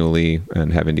 annually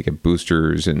and having to get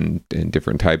boosters and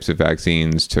different types of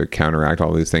vaccines to counteract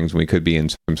all these things. We could be in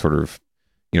some sort of,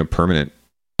 permanent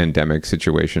endemic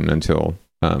situation until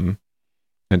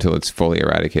it's fully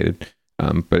eradicated.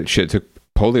 But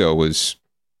polio was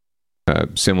a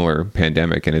similar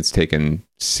pandemic, and it's taken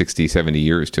 60, 70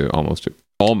 years to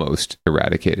almost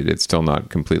eradicate it. It's still not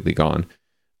completely gone,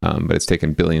 but it's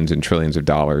taken billions and trillions of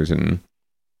dollars and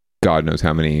God knows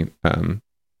how many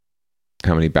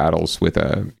battles with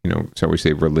so we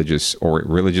say religious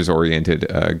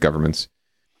oriented governments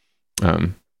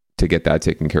to get that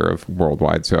taken care of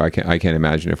worldwide. So I can't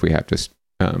imagine if we have to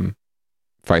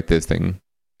fight this thing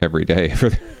every day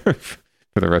for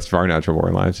the rest of our natural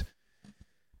born lives.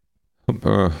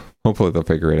 Hopefully they'll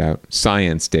figure it out.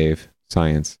 Science, Dave.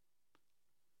 Science.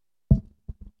 All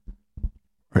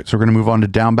right, so we're going to move on to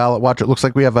Down Ballot Watch. It looks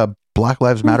like we have a Black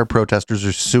Lives Matter protesters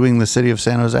are suing the city of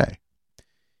San Jose.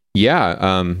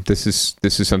 Yeah, this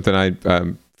is something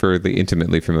I'm fairly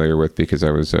intimately familiar with because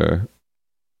I was a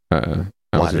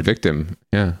victim.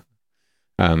 Yeah.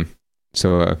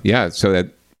 So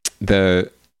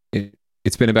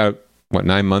it's been about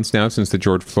 9 months now since the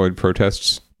George Floyd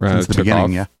protests since the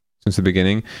beginning. Yeah, since the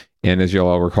beginning. And as you'll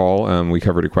all recall, we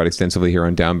covered it quite extensively here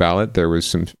on Down Ballot. There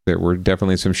were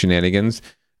definitely some shenanigans.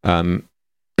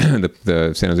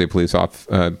 The San Jose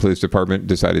Police Department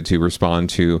decided to respond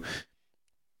to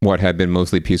what had been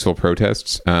mostly peaceful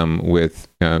protests with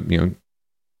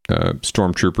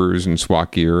stormtroopers and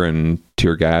SWAT gear and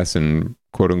tear gas and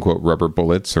quote unquote rubber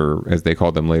bullets, or as they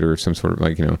called them later, some sort of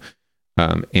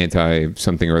anti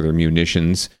something or other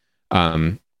munitions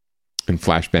and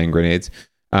flashbang grenades.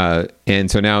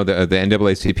 And so now the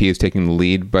NAACP is taking the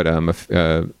lead, but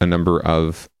a number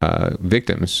of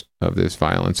victims of this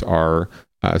violence are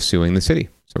suing the city.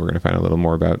 So we're going to find a little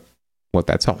more about what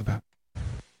that's all about.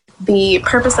 The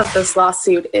purpose of this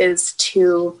lawsuit is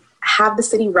to have the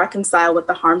city reconcile with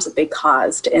the harms that they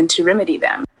caused and to remedy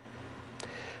them.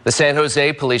 The San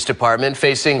Jose Police Department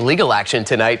facing legal action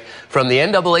tonight from the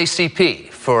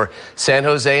NAACP for San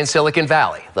Jose and Silicon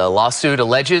Valley. The lawsuit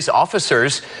alleges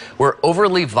officers were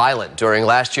overly violent during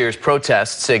last year's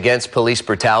protests against police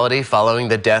brutality following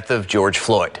the death of George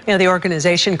Floyd. The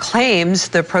organization claims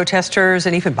the protesters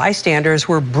and even bystanders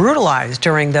were brutalized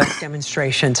during the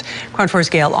demonstrations. KRON 4's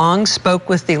Gail Ong spoke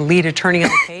with the lead attorney on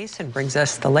the case and brings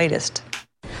us the latest.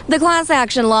 The class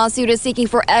action lawsuit is seeking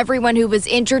for everyone who was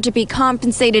injured to be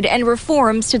compensated and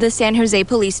reforms to the San Jose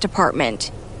Police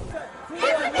Department.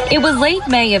 It was late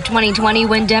May of 2020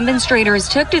 when demonstrators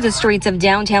took to the streets of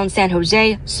downtown San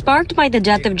Jose, sparked by the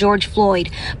death of George Floyd.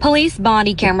 Police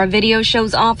body camera video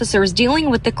shows officers dealing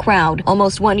with the crowd.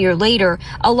 Almost 1 year later,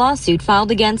 a lawsuit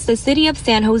filed against the city of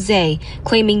San Jose,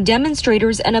 claiming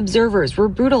demonstrators and observers were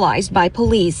brutalized by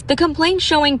police. The complaint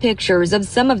showing pictures of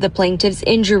some of the plaintiffs'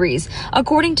 injuries.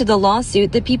 According to the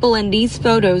lawsuit, the people in these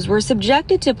photos were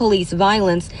subjected to police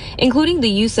violence, including the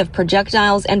use of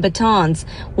projectiles and batons.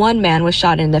 One man was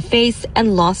shot in the face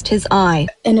and lost his eye.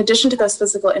 In addition to those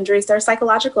physical injuries, there are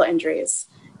psychological injuries.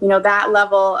 That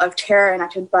level of terror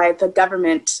enacted by the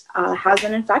government has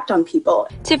an effect on people.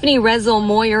 Tiffany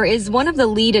Rezel-Moyer is one of the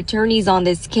lead attorneys on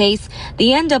this case. The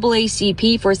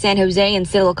NAACP for San Jose and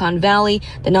Silicon Valley,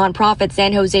 the nonprofit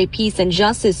San Jose Peace and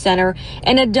Justice Center,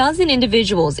 and a dozen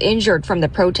individuals injured from the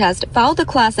protest filed a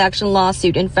class action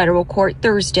lawsuit in federal court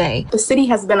Thursday. The city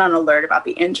has been on alert about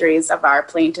the injuries of our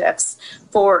plaintiffs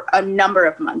for a number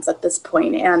of months at this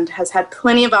point and has had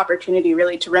plenty of opportunity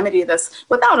really to remedy this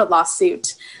without a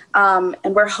lawsuit. And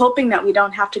we're hoping that we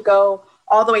don't have to go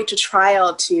all the way to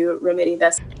trial to remedy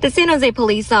this. The San Jose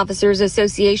Police Officers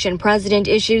Association president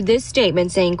issued this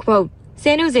statement saying, quote,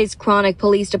 San Jose's chronic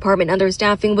police department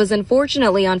understaffing was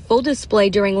unfortunately on full display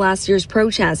during last year's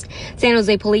protest. San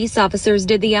Jose police officers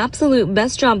did the absolute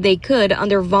best job they could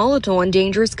under volatile and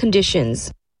dangerous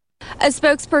conditions. A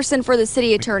spokesperson for the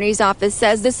city attorney's office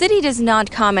says the city does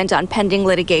not comment on pending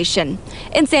litigation.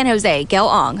 In San Jose, Gail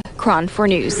Ong, KRON 4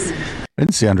 News. I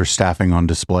didn't see understaffing on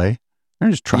display. They're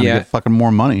just trying to get fucking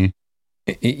more money.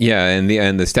 Yeah,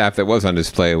 and the staff that was on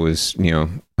display was,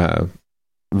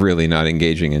 really not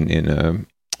engaging in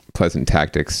pleasant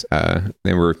tactics.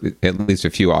 There were at least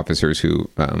a few officers who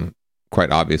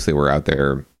quite obviously were out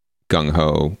there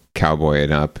gung-ho,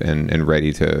 cowboying up and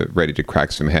ready to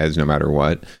crack some heads no matter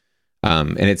what.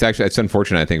 And it's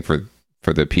unfortunate, I think, for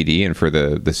the PD and for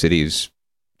the city's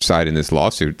side in this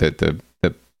lawsuit that the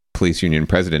police union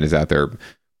president is out there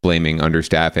blaming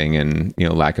understaffing and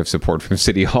lack of support from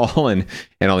City Hall and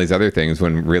all these other things,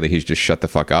 when really he's just shut the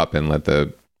fuck up and let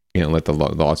the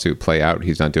lawsuit play out.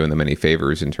 He's not doing them any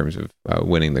favors in terms of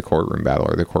winning the courtroom battle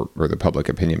or the public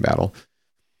opinion battle.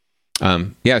 So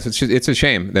it's a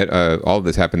shame that all of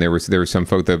this happened. There was some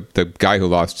folk. The guy who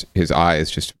lost his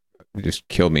eyes just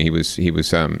killed me.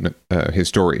 His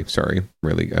story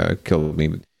really killed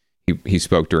me. He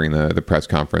spoke during the press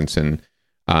conference, and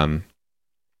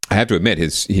I have to admit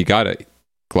he got a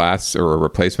glass or a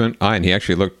replacement eye, and he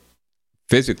actually looked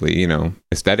physically,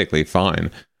 aesthetically fine.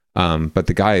 But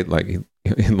the guy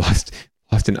he lost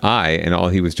an eye, and all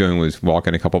he was doing was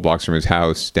walking a couple blocks from his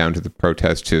house down to the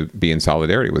protest to be in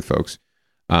solidarity with folks.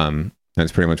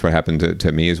 That's pretty much what happened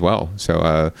to me as well.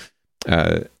 So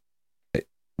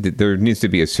there needs to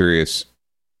be a serious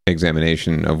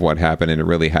examination of what happened, and it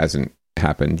really hasn't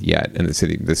happened yet. And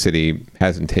the city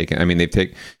hasn't taken. I mean, they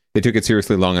took it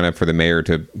seriously long enough for the mayor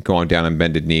to go on down on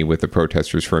bended knee with the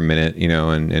protesters for a minute,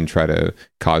 and try to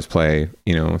cosplay,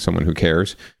 someone who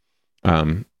cares,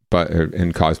 and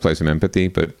cosplay some empathy.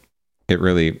 But it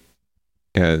really,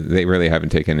 they really haven't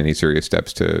taken any serious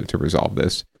steps to resolve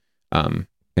this, and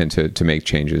to make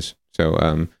changes.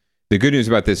 So the good news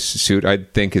about this suit, I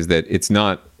think, is that it's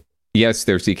not. Yes,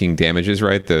 they're seeking damages,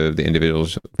 right? The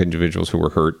individuals who were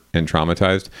hurt and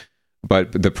traumatized,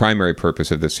 but the primary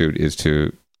purpose of the suit is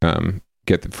to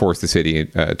force the city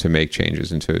to make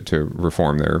changes and to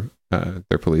reform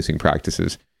their policing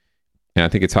practices. And I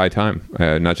think it's high time,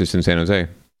 not just in San Jose,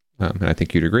 and I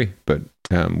think you'd agree. But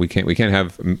we can't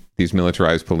have these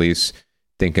militarized police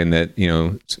thinking that,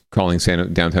 calling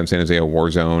downtown San Jose a war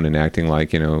zone and acting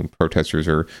like, protesters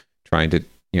are trying to,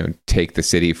 take the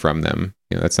city from them.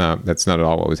 That's not at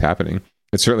all what was happening.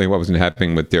 It's certainly what wasn't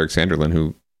happening with Derek Sanderlin,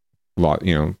 who,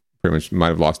 pretty much might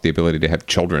have lost the ability to have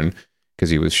children because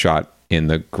he was shot in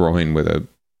the groin with a,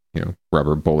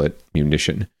 rubber bullet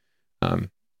munition.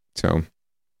 So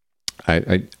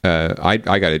I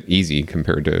got it easy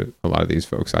compared to a lot of these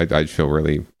folks. I feel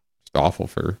really awful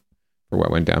for what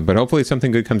went down, but hopefully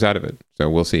something good comes out of it. So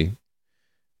we'll see.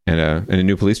 And a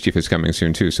new police chief is coming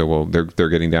soon too. So they're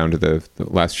getting down to the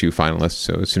last few finalists.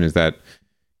 So as soon as that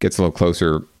gets a little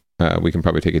closer, we can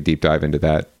probably take a deep dive into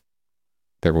that.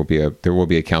 There will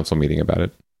be a council meeting about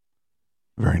it.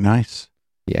 Very nice.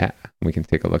 Yeah, we can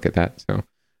take a look at that. So,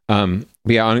 an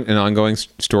ongoing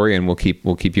story, and we'll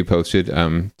keep you posted.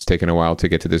 It's taken a while to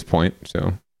get to this point,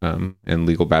 so and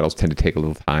legal battles tend to take a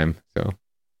little time. So,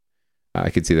 I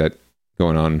could see that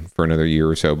going on for another year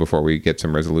or so before we get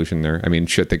some resolution there. I mean,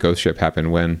 the ghost ship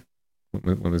happened when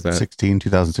was that?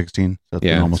 2016. So it's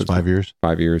been almost 5 years.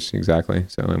 5 years, exactly.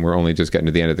 So, and we're only just getting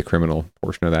to the end of the criminal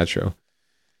portion of that show.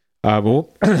 But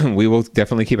we will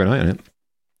definitely keep an eye on it.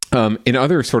 In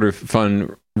other sort of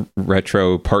fun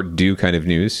retro part due kind of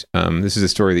news, this is a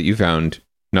story that you found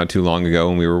not too long ago,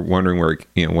 and we were wondering where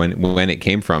when it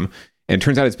came from. And it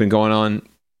turns out it's been going on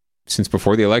since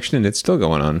before the election, and it's still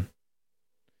going on.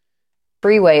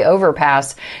 Freeway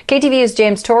overpass. KTVU's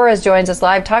James Torres joins us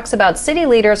live, talks about city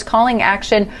leaders calling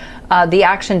the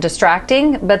action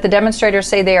distracting, but the demonstrators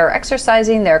say they are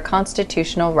exercising their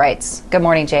constitutional rights. Good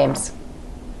morning, James.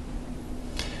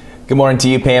 Good morning to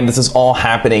you, Pam. This is all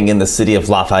happening in the city of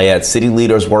Lafayette. City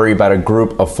leaders worry about a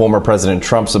group of former President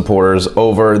Trump supporters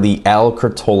over the El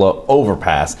Curtola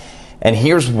overpass. And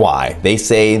here's why. They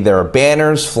say there are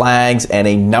banners, flags, and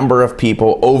a number of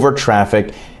people over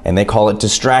traffic, and they call it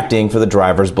distracting for the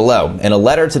drivers below. In a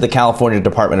letter to the California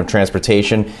Department of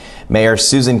Transportation, Mayor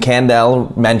Susan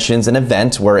Candel mentions an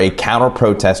event where a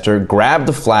counter-protester grabbed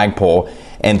the flagpole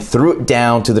and threw it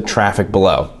down to the traffic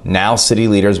below. Now city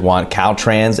leaders want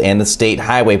Caltrans and the State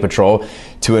Highway Patrol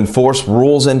to enforce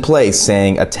rules in place,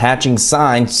 saying attaching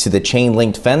signs to the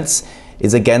chain-linked fence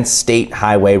is against state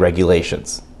highway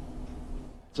regulations.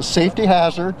 It's a safety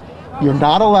hazard. You're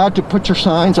not allowed to put your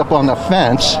signs up on the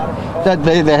fence. That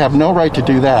they have no right to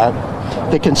do that.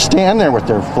 They can stand there with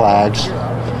their flags,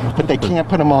 but they can't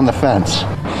put them on the fence.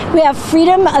 We have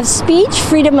freedom of speech,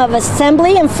 freedom of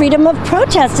assembly, and freedom of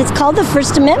protest. It's called the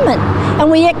First Amendment,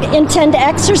 and we intend to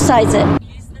exercise it.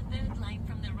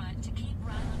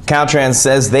 Caltrans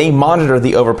says they monitor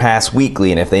the overpass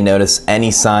weekly, and if they notice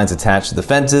any signs attached to the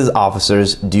fences,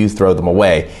 officers do throw them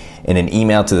away. In an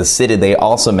email to the city, they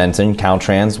also mentioned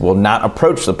Caltrans will not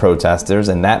approach the protesters,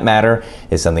 and that matter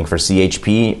is something for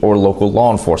CHP or local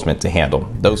law enforcement to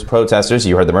handle. Those protesters,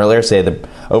 you heard them earlier, say the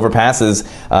overpass is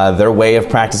their way of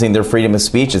practicing their freedom of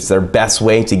speech. It's their best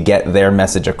way to get their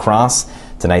message across.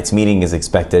 Tonight's meeting is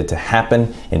expected to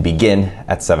happen and begin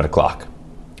at 7 o'clock.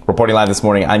 Reporting live this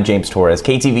morning, I'm James Torres,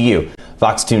 KTVU,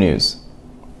 Fox 2 News.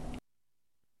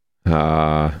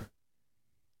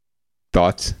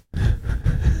 Thoughts?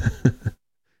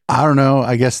 I don't know.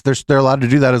 I guess they're allowed to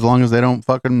do that as long as they don't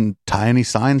fucking tie any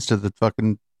signs to the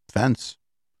fucking fence.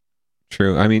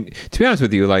 True. I mean, to be honest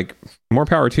with you, like, more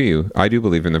power to you. I do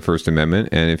believe in the First Amendment,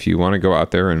 and if you want to go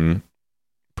out there and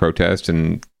protest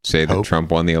and say that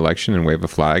Trump won the election and wave a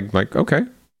flag, like, okay,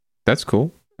 that's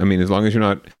cool. I mean, as long as you're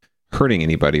not hurting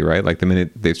anybody, right? Like, the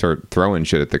minute they start throwing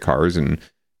shit at the cars and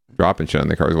dropping shit on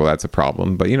the cars, well, that's a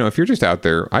problem. But, if you're just out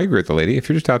there, I agree with the lady. If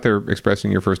you're just out there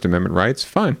expressing your First Amendment rights,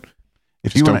 fine.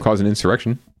 If you don't cause an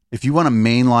insurrection. If you want to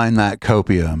mainline that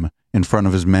copium in front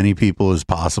of as many people as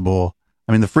possible,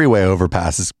 I mean, the freeway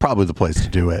overpass is probably the place to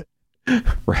do it.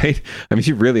 Right? I mean,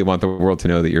 you really want the world to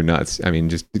know that you're nuts. I mean,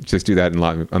 just do that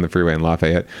on the freeway in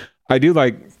Lafayette. I do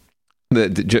like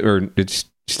it's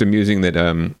just amusing that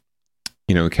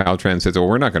Caltrans says, "Oh,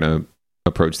 we're not going to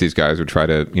approach these guys or try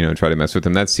to mess with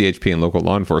them." That's CHP and local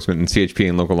law enforcement, and CHP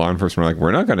and local law enforcement are like, "We're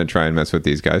not going to try and mess with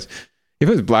these guys." If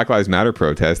it was Black Lives Matter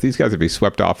protest, these guys would be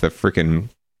swept off the freaking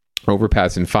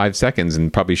overpass in 5 seconds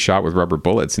and probably shot with rubber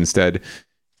bullets. Instead,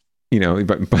 a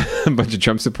bunch of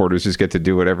Trump supporters just get to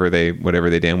do whatever they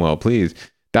damn well please.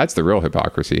 That's the real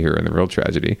hypocrisy here and the real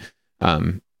tragedy.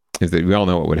 Is that we all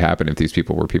know what would happen if these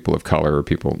people were people of color or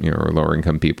people, or lower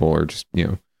income people or just,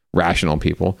 rational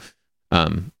people.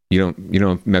 You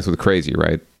don't mess with crazy,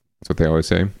 right? That's what they always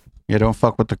say. Yeah, don't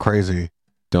fuck with the crazy.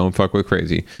 Don't fuck with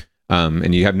crazy.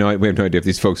 And we have no idea if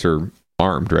these folks are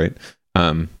armed, right?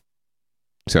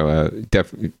 So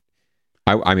definitely,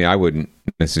 I wouldn't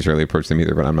necessarily approach them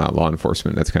either, but I'm not law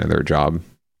enforcement. That's kind of their job.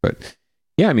 But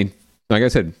yeah, I mean, like I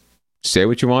said, say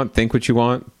what you want, think what you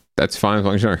want. That's fine as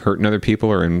long as you're not hurting other people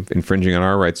or infringing on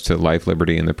our rights to life,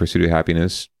 liberty, and the pursuit of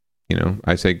happiness. You know,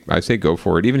 I say go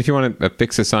for it. Even if you want to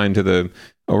affix a sign to the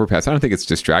overpass, I don't think it's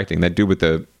distracting. That dude with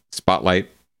the spotlight,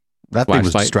 that thing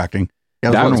was distracting.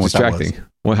 Yeah, that was distracting.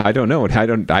 Well, I don't know.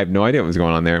 I have no idea what was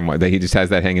going on there, and why he just has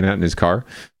that hanging out in his car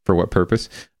for what purpose?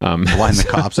 Blind the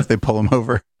cops if they pull him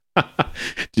over. Do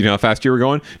you know how fast you were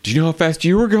going?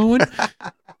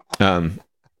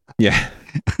 Yeah.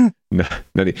 No,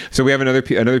 so we have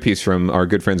another piece from our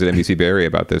good friends at NBC Bay Area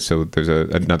about this. So there's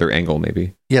another angle,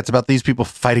 maybe. Yeah, it's about these people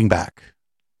fighting back.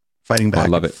 I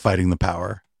love it. Fighting the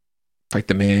power. Fight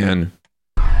the man.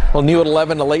 Well, new at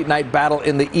 11, a late night battle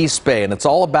in the East Bay, and it's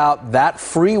all about that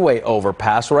freeway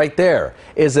overpass right there.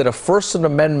 Is it a First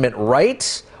Amendment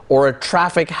right or a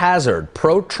traffic hazard?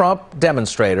 Pro-Trump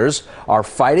demonstrators are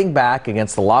fighting back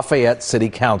against the Lafayette City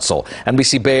Council.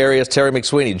 NBC Bay Area's Terry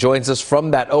McSweeney joins us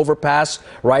from that overpass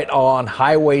right on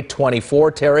Highway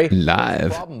 24. Terry, live.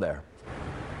 What's the problem there?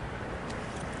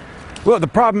 Well, the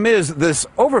problem is this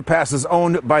overpass is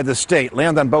owned by the state.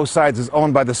 Land on both sides is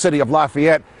owned by the city of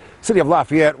Lafayette. City of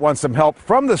Lafayette wants some help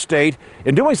from the state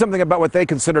in doing something about what they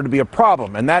consider to be a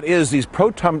problem, and that is these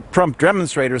pro-Trump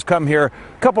demonstrators come here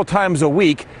a couple times a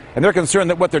week, and they're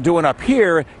concerned that what they're doing up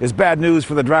here is bad news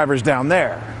for the drivers down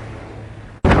there.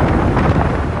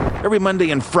 Every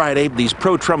Monday and Friday, these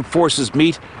pro-Trump forces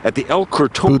meet at the El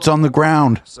Curtola. Boots on the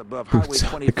ground. Above Highway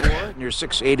 24 near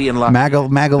 680 in Lafayette.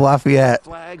 MAGA Lafayette.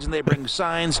 Flags, and they bring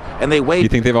signs, and they wave. You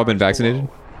think they've all been vaccinated?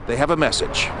 They have a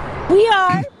message. We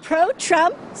are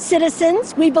pro-Trump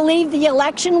citizens. We believe the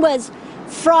election was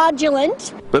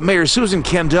fraudulent. But Mayor Susan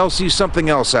Kendall sees something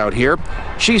else out here.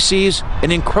 She sees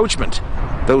an encroachment.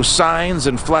 Those signs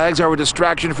and flags are a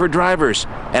distraction for drivers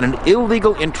and an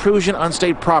illegal intrusion on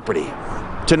state property.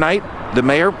 Tonight, the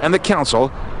mayor and the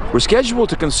council were scheduled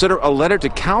to consider a letter to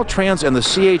Caltrans and the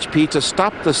CHP to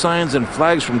stop the signs and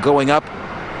flags from going up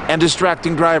and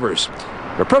distracting drivers.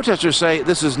 The protesters say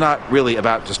this is not really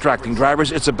about distracting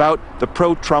drivers, it's about the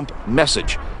pro-Trump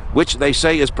message, which they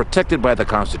say is protected by the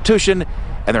Constitution,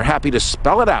 and they're happy to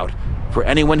spell it out for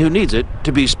anyone who needs it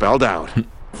to be spelled out.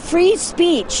 Free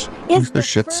speech is the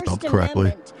shit spelled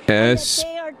correctly.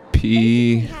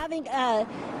 SP having a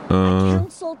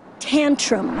council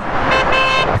tantrum.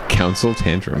 A council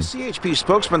tantrum. A CHP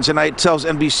spokesman tonight tells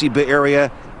NBC Bay Area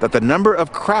that the number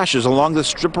of crashes along the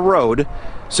strip road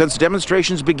since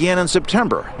demonstrations began in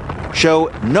September show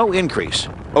no increase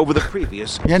over the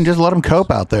previous. Yeah, and just let them cope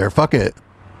out there. Fuck it.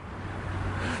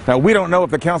 Now, we don't know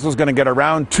if the council is going to get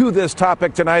around to this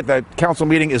topic tonight. The council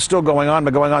meeting is still going on,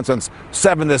 been going on since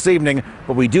 7 this evening.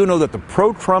 But we do know that the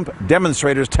pro-Trump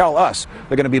demonstrators tell us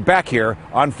they're going to be back here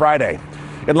on Friday.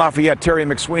 In Lafayette, Terry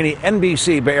McSweeney,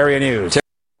 NBC Bay Area News.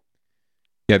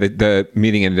 Yeah, the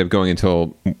meeting ended up going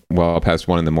until well past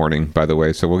 1 a.m, by the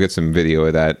way. So we'll get some video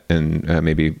of that and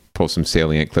maybe pull some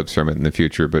salient clips from it in the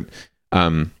future. But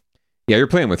yeah, you're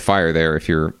playing with fire there. If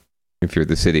you're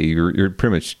the city, you're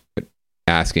pretty much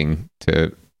asking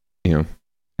to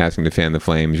fan the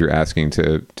flames. You're asking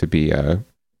to be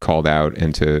called out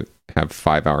and to have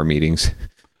 5-hour meetings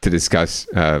to discuss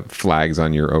flags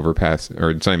on your overpass, or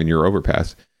it's not even your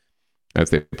overpass. As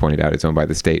they pointed out, it's owned by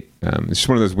the state. It's just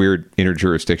one of those weird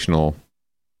interjurisdictional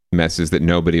messes that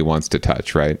nobody wants to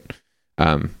touch, right?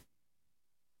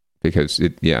 Because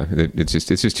it's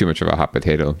just too much of a hot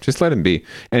potato. Just let them be,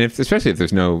 and especially if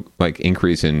there's no like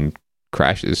increase in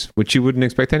crashes, which you wouldn't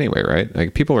expect anyway, right?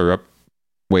 Like people are up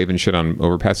waving shit on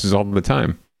overpasses all the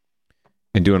time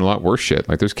and doing a lot worse shit.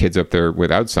 Like there's kids up there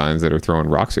without signs that are throwing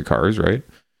rocks at cars, right?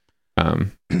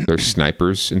 There's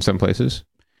snipers in some places.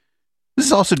 This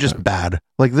is also just bad.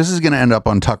 Like this is going to end up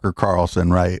on Tucker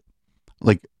Carlson, right?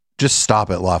 Like just stop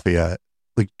it, Lafayette.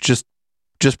 Like just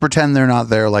pretend they're not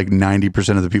there like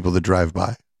 90% of the people that drive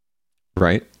by.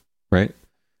 Right.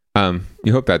 You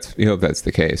hope that's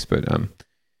the case, but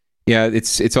yeah,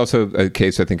 it's also a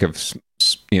case, I think, of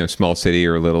small city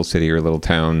or little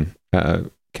town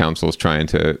councils trying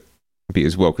to be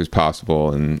as woke as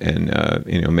possible and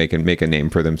make a name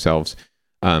for themselves.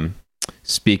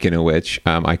 Speaking of which,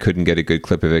 I couldn't get a good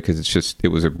clip of it because it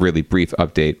was a really brief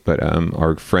update. But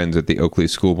our friends at the Oakley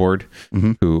School Board,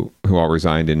 who all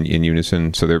resigned in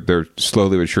unison, so they're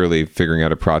slowly but surely figuring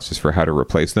out a process for how to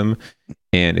replace them.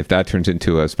 And if that turns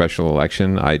into a special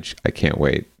election, I can't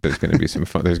wait. There's going to be some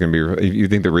fun. There's going to be. You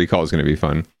think the recall is going to be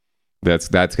fun? That's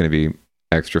going to be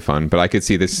extra fun. But I could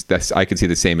see this. I could see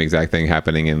the same exact thing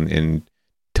happening in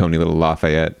Tony Little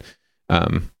Lafayette,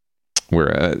 where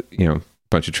a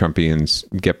bunch of Trumpians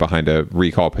get behind a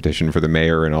recall petition for the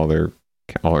mayor and all their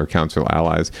council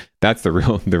allies. That's the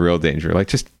real danger. Like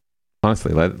just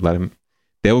honestly, let them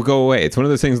They will go away. It's one of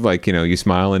those things like, you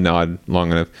smile and nod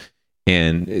long enough,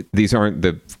 and these aren't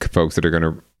the folks that are going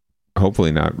to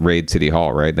hopefully not raid City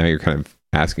Hall. Right now, you're kind of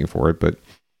asking for it, but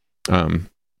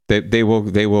they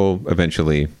will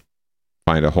eventually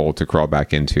find a hole to crawl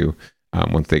back into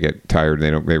once they get tired.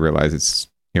 And they realize it's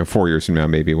 4 years from now,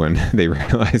 maybe, when they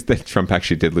realize that Trump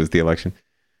actually did lose the election.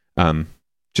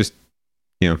 Just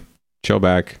chill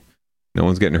back. No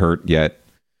one's getting hurt yet.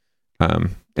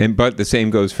 But the same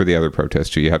goes for the other protests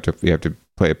too. You have to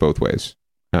play it both ways.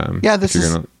 This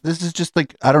is just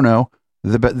like, I don't know.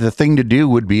 The thing to do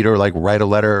would be to like write a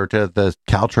letter to the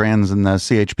Caltrans and the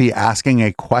CHP asking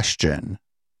a question.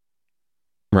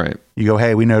 Right. You go,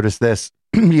 hey, we noticed this.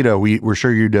 We're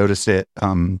sure you noticed it.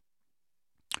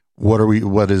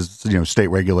 What is state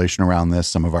regulation around this?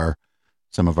 Some of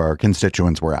our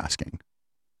constituents were asking.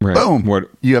 Right. Boom.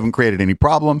 You haven't created any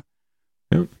problem.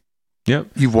 Yep.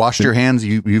 You've washed your hands.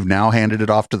 You've now handed it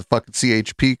off to the fucking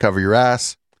CHP. Cover your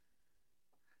ass.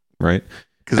 Right.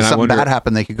 Because if something bad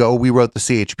happened, they could go, we wrote the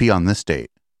CHP on this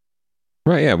date.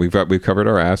 Right. Yeah. We've covered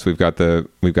our ass. We've got the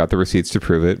receipts to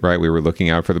prove it. Right. We were looking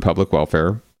out for the public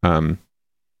welfare.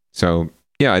 So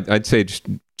yeah, I'd say just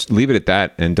leave it at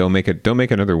that, and don't make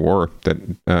another war.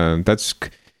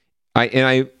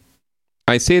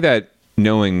 I say that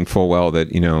knowing full well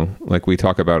that, like we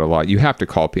talk about a lot, you have to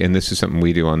call people, and this is something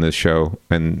we do on this show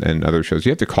and other shows.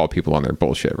 You have to call people on their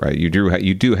bullshit, right? You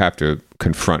do have to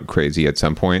confront crazy at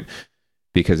some point,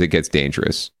 because it gets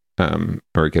dangerous,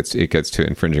 or it gets to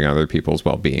infringing on other people's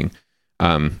well-being.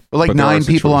 But 9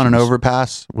 people on an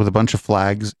overpass with a bunch of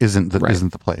flags isn't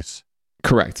the place.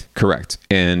 Correct.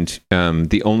 And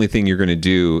the only thing you're going to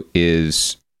do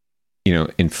is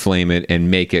inflame it and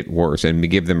make it worse and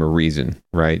give them a reason,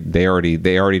 right? They already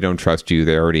don't trust you.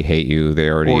 They already hate you. They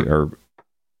already are.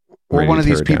 Or one of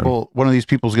these people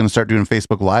is going to start doing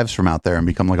Facebook Lives from out there and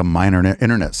become like a minor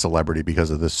internet celebrity because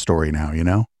of this story now,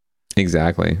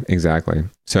 Exactly.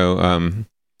 So,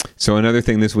 so another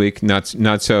thing this week, not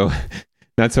so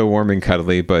warm and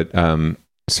cuddly, but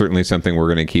certainly something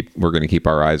we're going to keep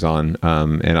our eyes on.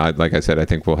 And like I said, I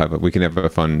think we can have a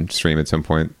fun stream at some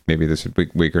point, maybe this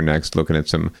week or next, looking at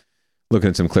some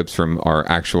clips from our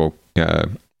actual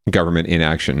government in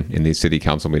action in these city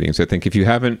council meetings. I think if you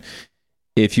haven't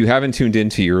tuned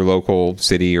into your local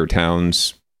city or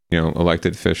town's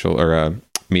elected official or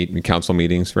council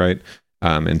meetings, right,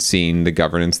 and seen the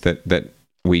governance that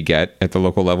we get at the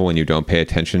local level, when you don't pay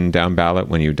attention down ballot,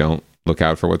 when you don't look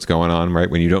out for what's going on, right?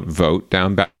 When you don't vote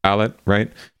down ballot,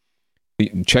 right?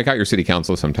 Check out your city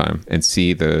council sometime and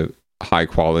see the high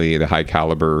quality, the high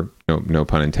caliber, no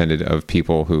pun intended, of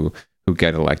people who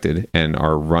get elected and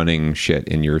are running shit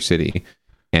in your city.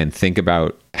 And think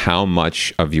about how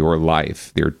much of your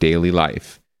life, your daily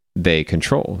life, they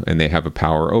control and they have a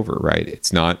power over, right?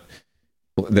 It's not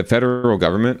the federal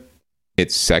government.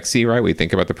 It's sexy, right? We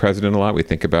think about the president a lot. We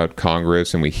think about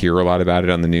Congress, and we hear a lot about it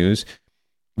on the news.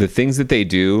 The things that they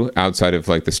do outside of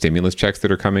like the stimulus checks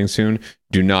that are coming soon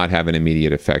do not have an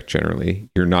immediate effect. Generally,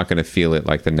 you're not going to feel it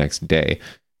like the next day.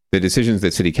 The decisions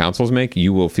that city councils make,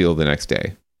 you will feel the next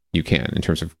day. You can, in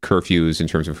terms of curfews, in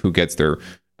terms of who gets their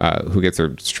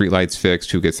streetlights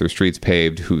fixed, who gets their streets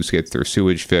paved, who gets their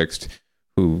sewage fixed,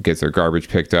 who gets their garbage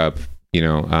picked up.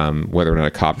 Whether or not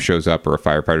a cop shows up or a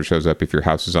firefighter shows up if your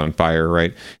house is on fire,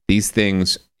 right? These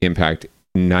things impact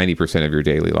 90% of your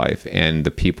daily life, and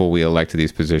the people we elect to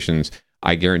these positions,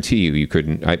 I guarantee you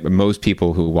couldn't. Most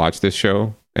people who watch this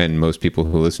show and most people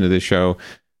who listen to this show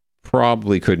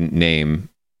probably couldn't name.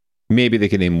 Maybe they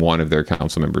could name one of their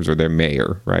council members or their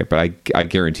mayor, right? But I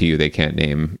guarantee you they can't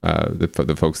name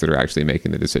the folks that are actually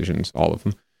making the decisions, all of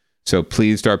them. So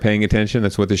please start paying attention.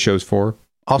 That's what this show's for.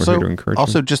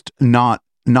 Also, just not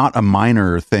a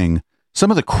minor thing.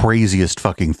 Some of the craziest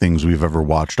fucking things we've ever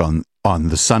watched on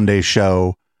the Sunday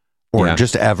show or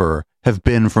just ever have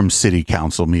been from city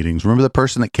council meetings. Remember the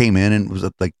person that came in and was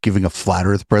like giving a flat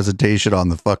earth presentation on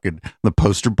the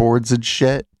poster boards and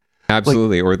shit?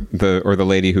 Absolutely. Or the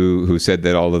lady who said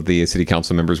that all of the city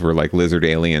council members were like lizard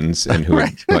aliens and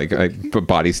who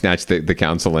body snatched the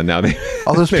council, and now they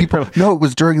all those people. No, it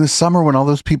was during the summer when all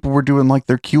those people were doing like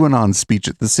their QAnon speech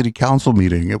at the city council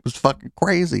meeting. It was fucking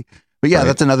crazy. But yeah,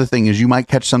 that's another thing, is you might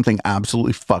catch something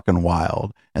absolutely fucking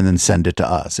wild and then send it to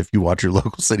us if you watch your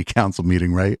local city council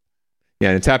meeting, right? Yeah,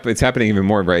 and it's happening even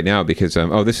more right now because we're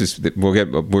going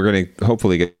to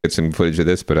hopefully get some footage of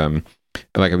this, but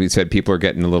like we said, people are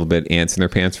getting a little bit ants in their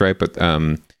pants, right? But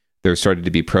there started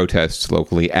to be protests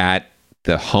locally at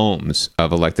the homes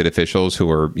of elected officials who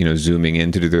are zooming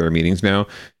in to do their meetings now.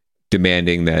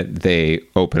 demanding that they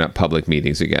open up public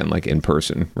meetings again, like in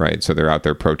person, right? So they're out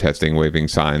there protesting, waving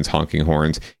signs, honking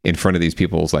horns in front of these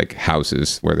people's like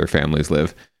houses where their families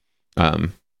live.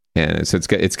 And so it's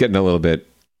getting a little bit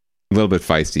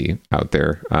feisty out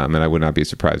there. And I would not be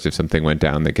surprised if something went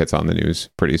down that gets on the news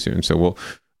pretty soon. So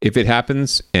if it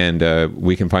happens and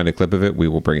we can find a clip of it, we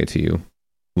will bring it to you,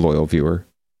 loyal viewer.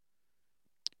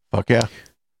 Fuck yeah.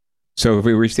 So if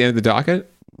we reach the end of the docket,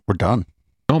 we're done.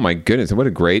 Oh my goodness. What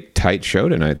a great tight show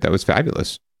tonight. That was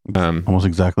fabulous. Almost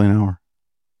exactly an hour.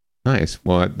 Nice.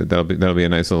 Well, that'll be a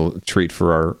nice little treat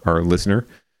for our listener.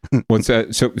 What's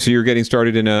that? So you're getting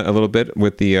started in a little bit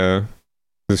with the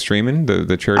streaming, the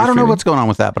charity. I don't know streaming? what's going on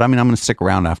with that, but I mean, I'm going to stick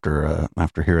around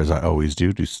after here as I always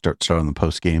do. To start on the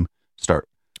post game. Start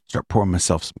pouring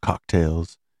myself some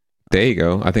cocktails. There you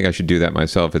go. I think I should do that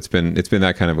myself. It's been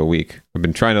that kind of a week. I've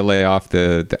been trying to lay off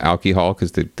the alcohol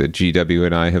because the GW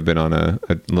and I have been on a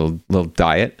little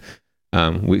diet.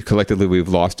 We've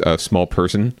lost a small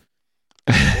person,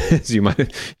 as you might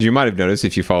have noticed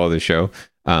if you follow the show.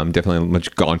 Definitely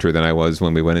much gaunter than I was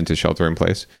when we went into shelter in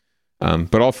place,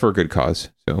 but all for a good cause.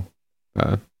 So,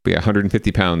 but yeah,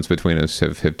 150 pounds between us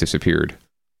have disappeared.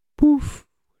 Poof,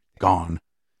 gone.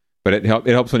 But it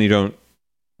helps when you don't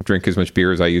drink as much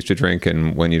beer as I used to drink,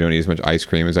 and when you don't eat as much ice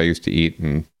cream as I used to eat,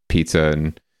 and pizza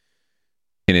and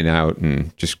In-N-Out,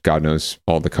 and just God knows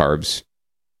all the carbs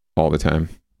all the time.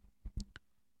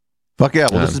 Fuck yeah.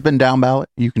 Well, this has been Down Ballot.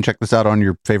 You can check this out on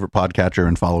your favorite podcatcher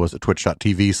and follow us at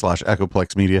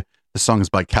twitch.tv/Echoplex Media. This song is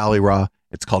by Cali Ra.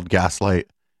 It's called Gaslight.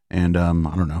 And I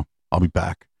don't know. I'll be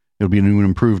back. It'll be a new and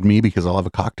improved me because I'll have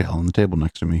a cocktail on the table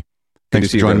next to me.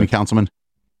 Thanks for joining me, Councilman.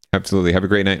 Absolutely. Have a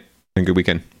great night and good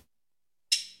weekend.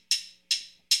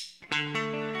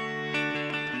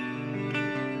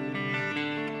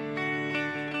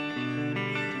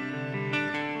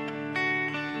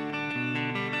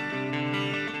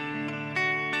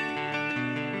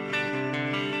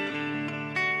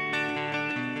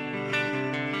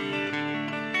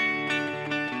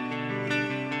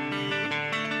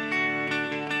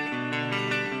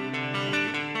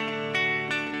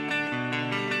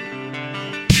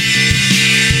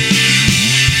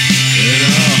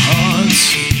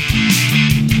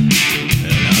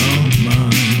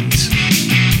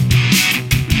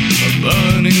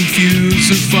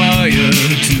 A fire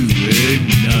to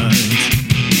ignite.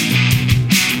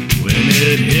 When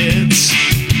it hits,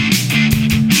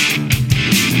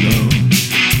 low.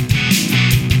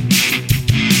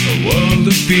 A world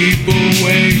of people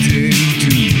waiting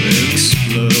to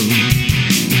explode.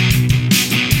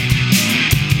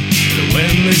 And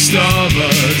when they starve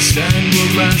us and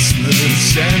we're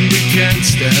restless and we can't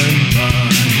stand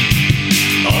by,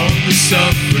 all the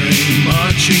suffering,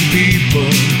 marching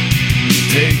people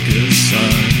take a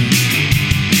side.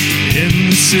 In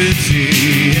the city,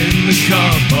 in the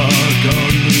car park,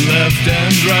 on the left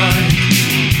and right.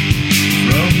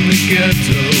 From the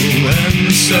ghetto and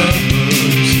the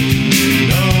suburbs, we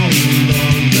no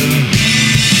longer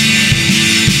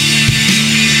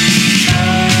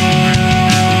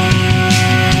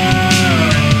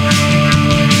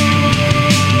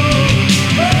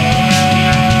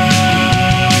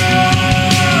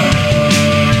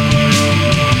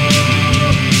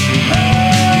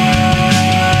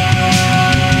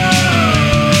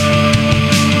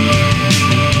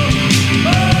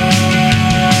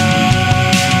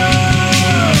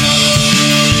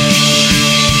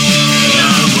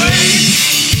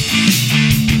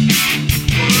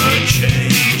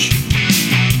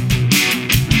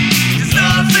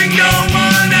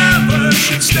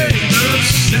stay the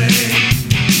same.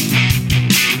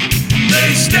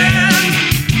 They stand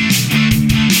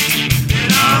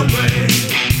in our way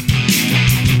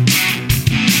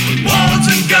with walls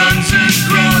and guns and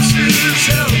crosses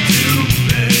held to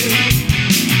bay.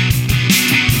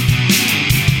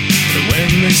 But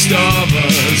when they starve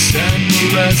us and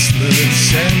we're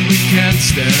restless and we can't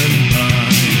stand by,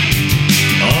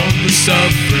 all the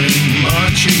suffering,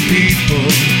 marching people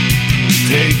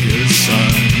take a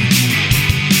side.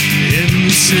 In the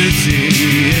city,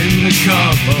 in the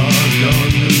car park,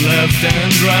 on the left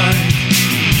and right.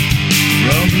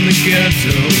 From the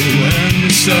ghetto and the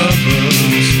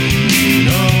suburbs,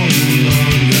 no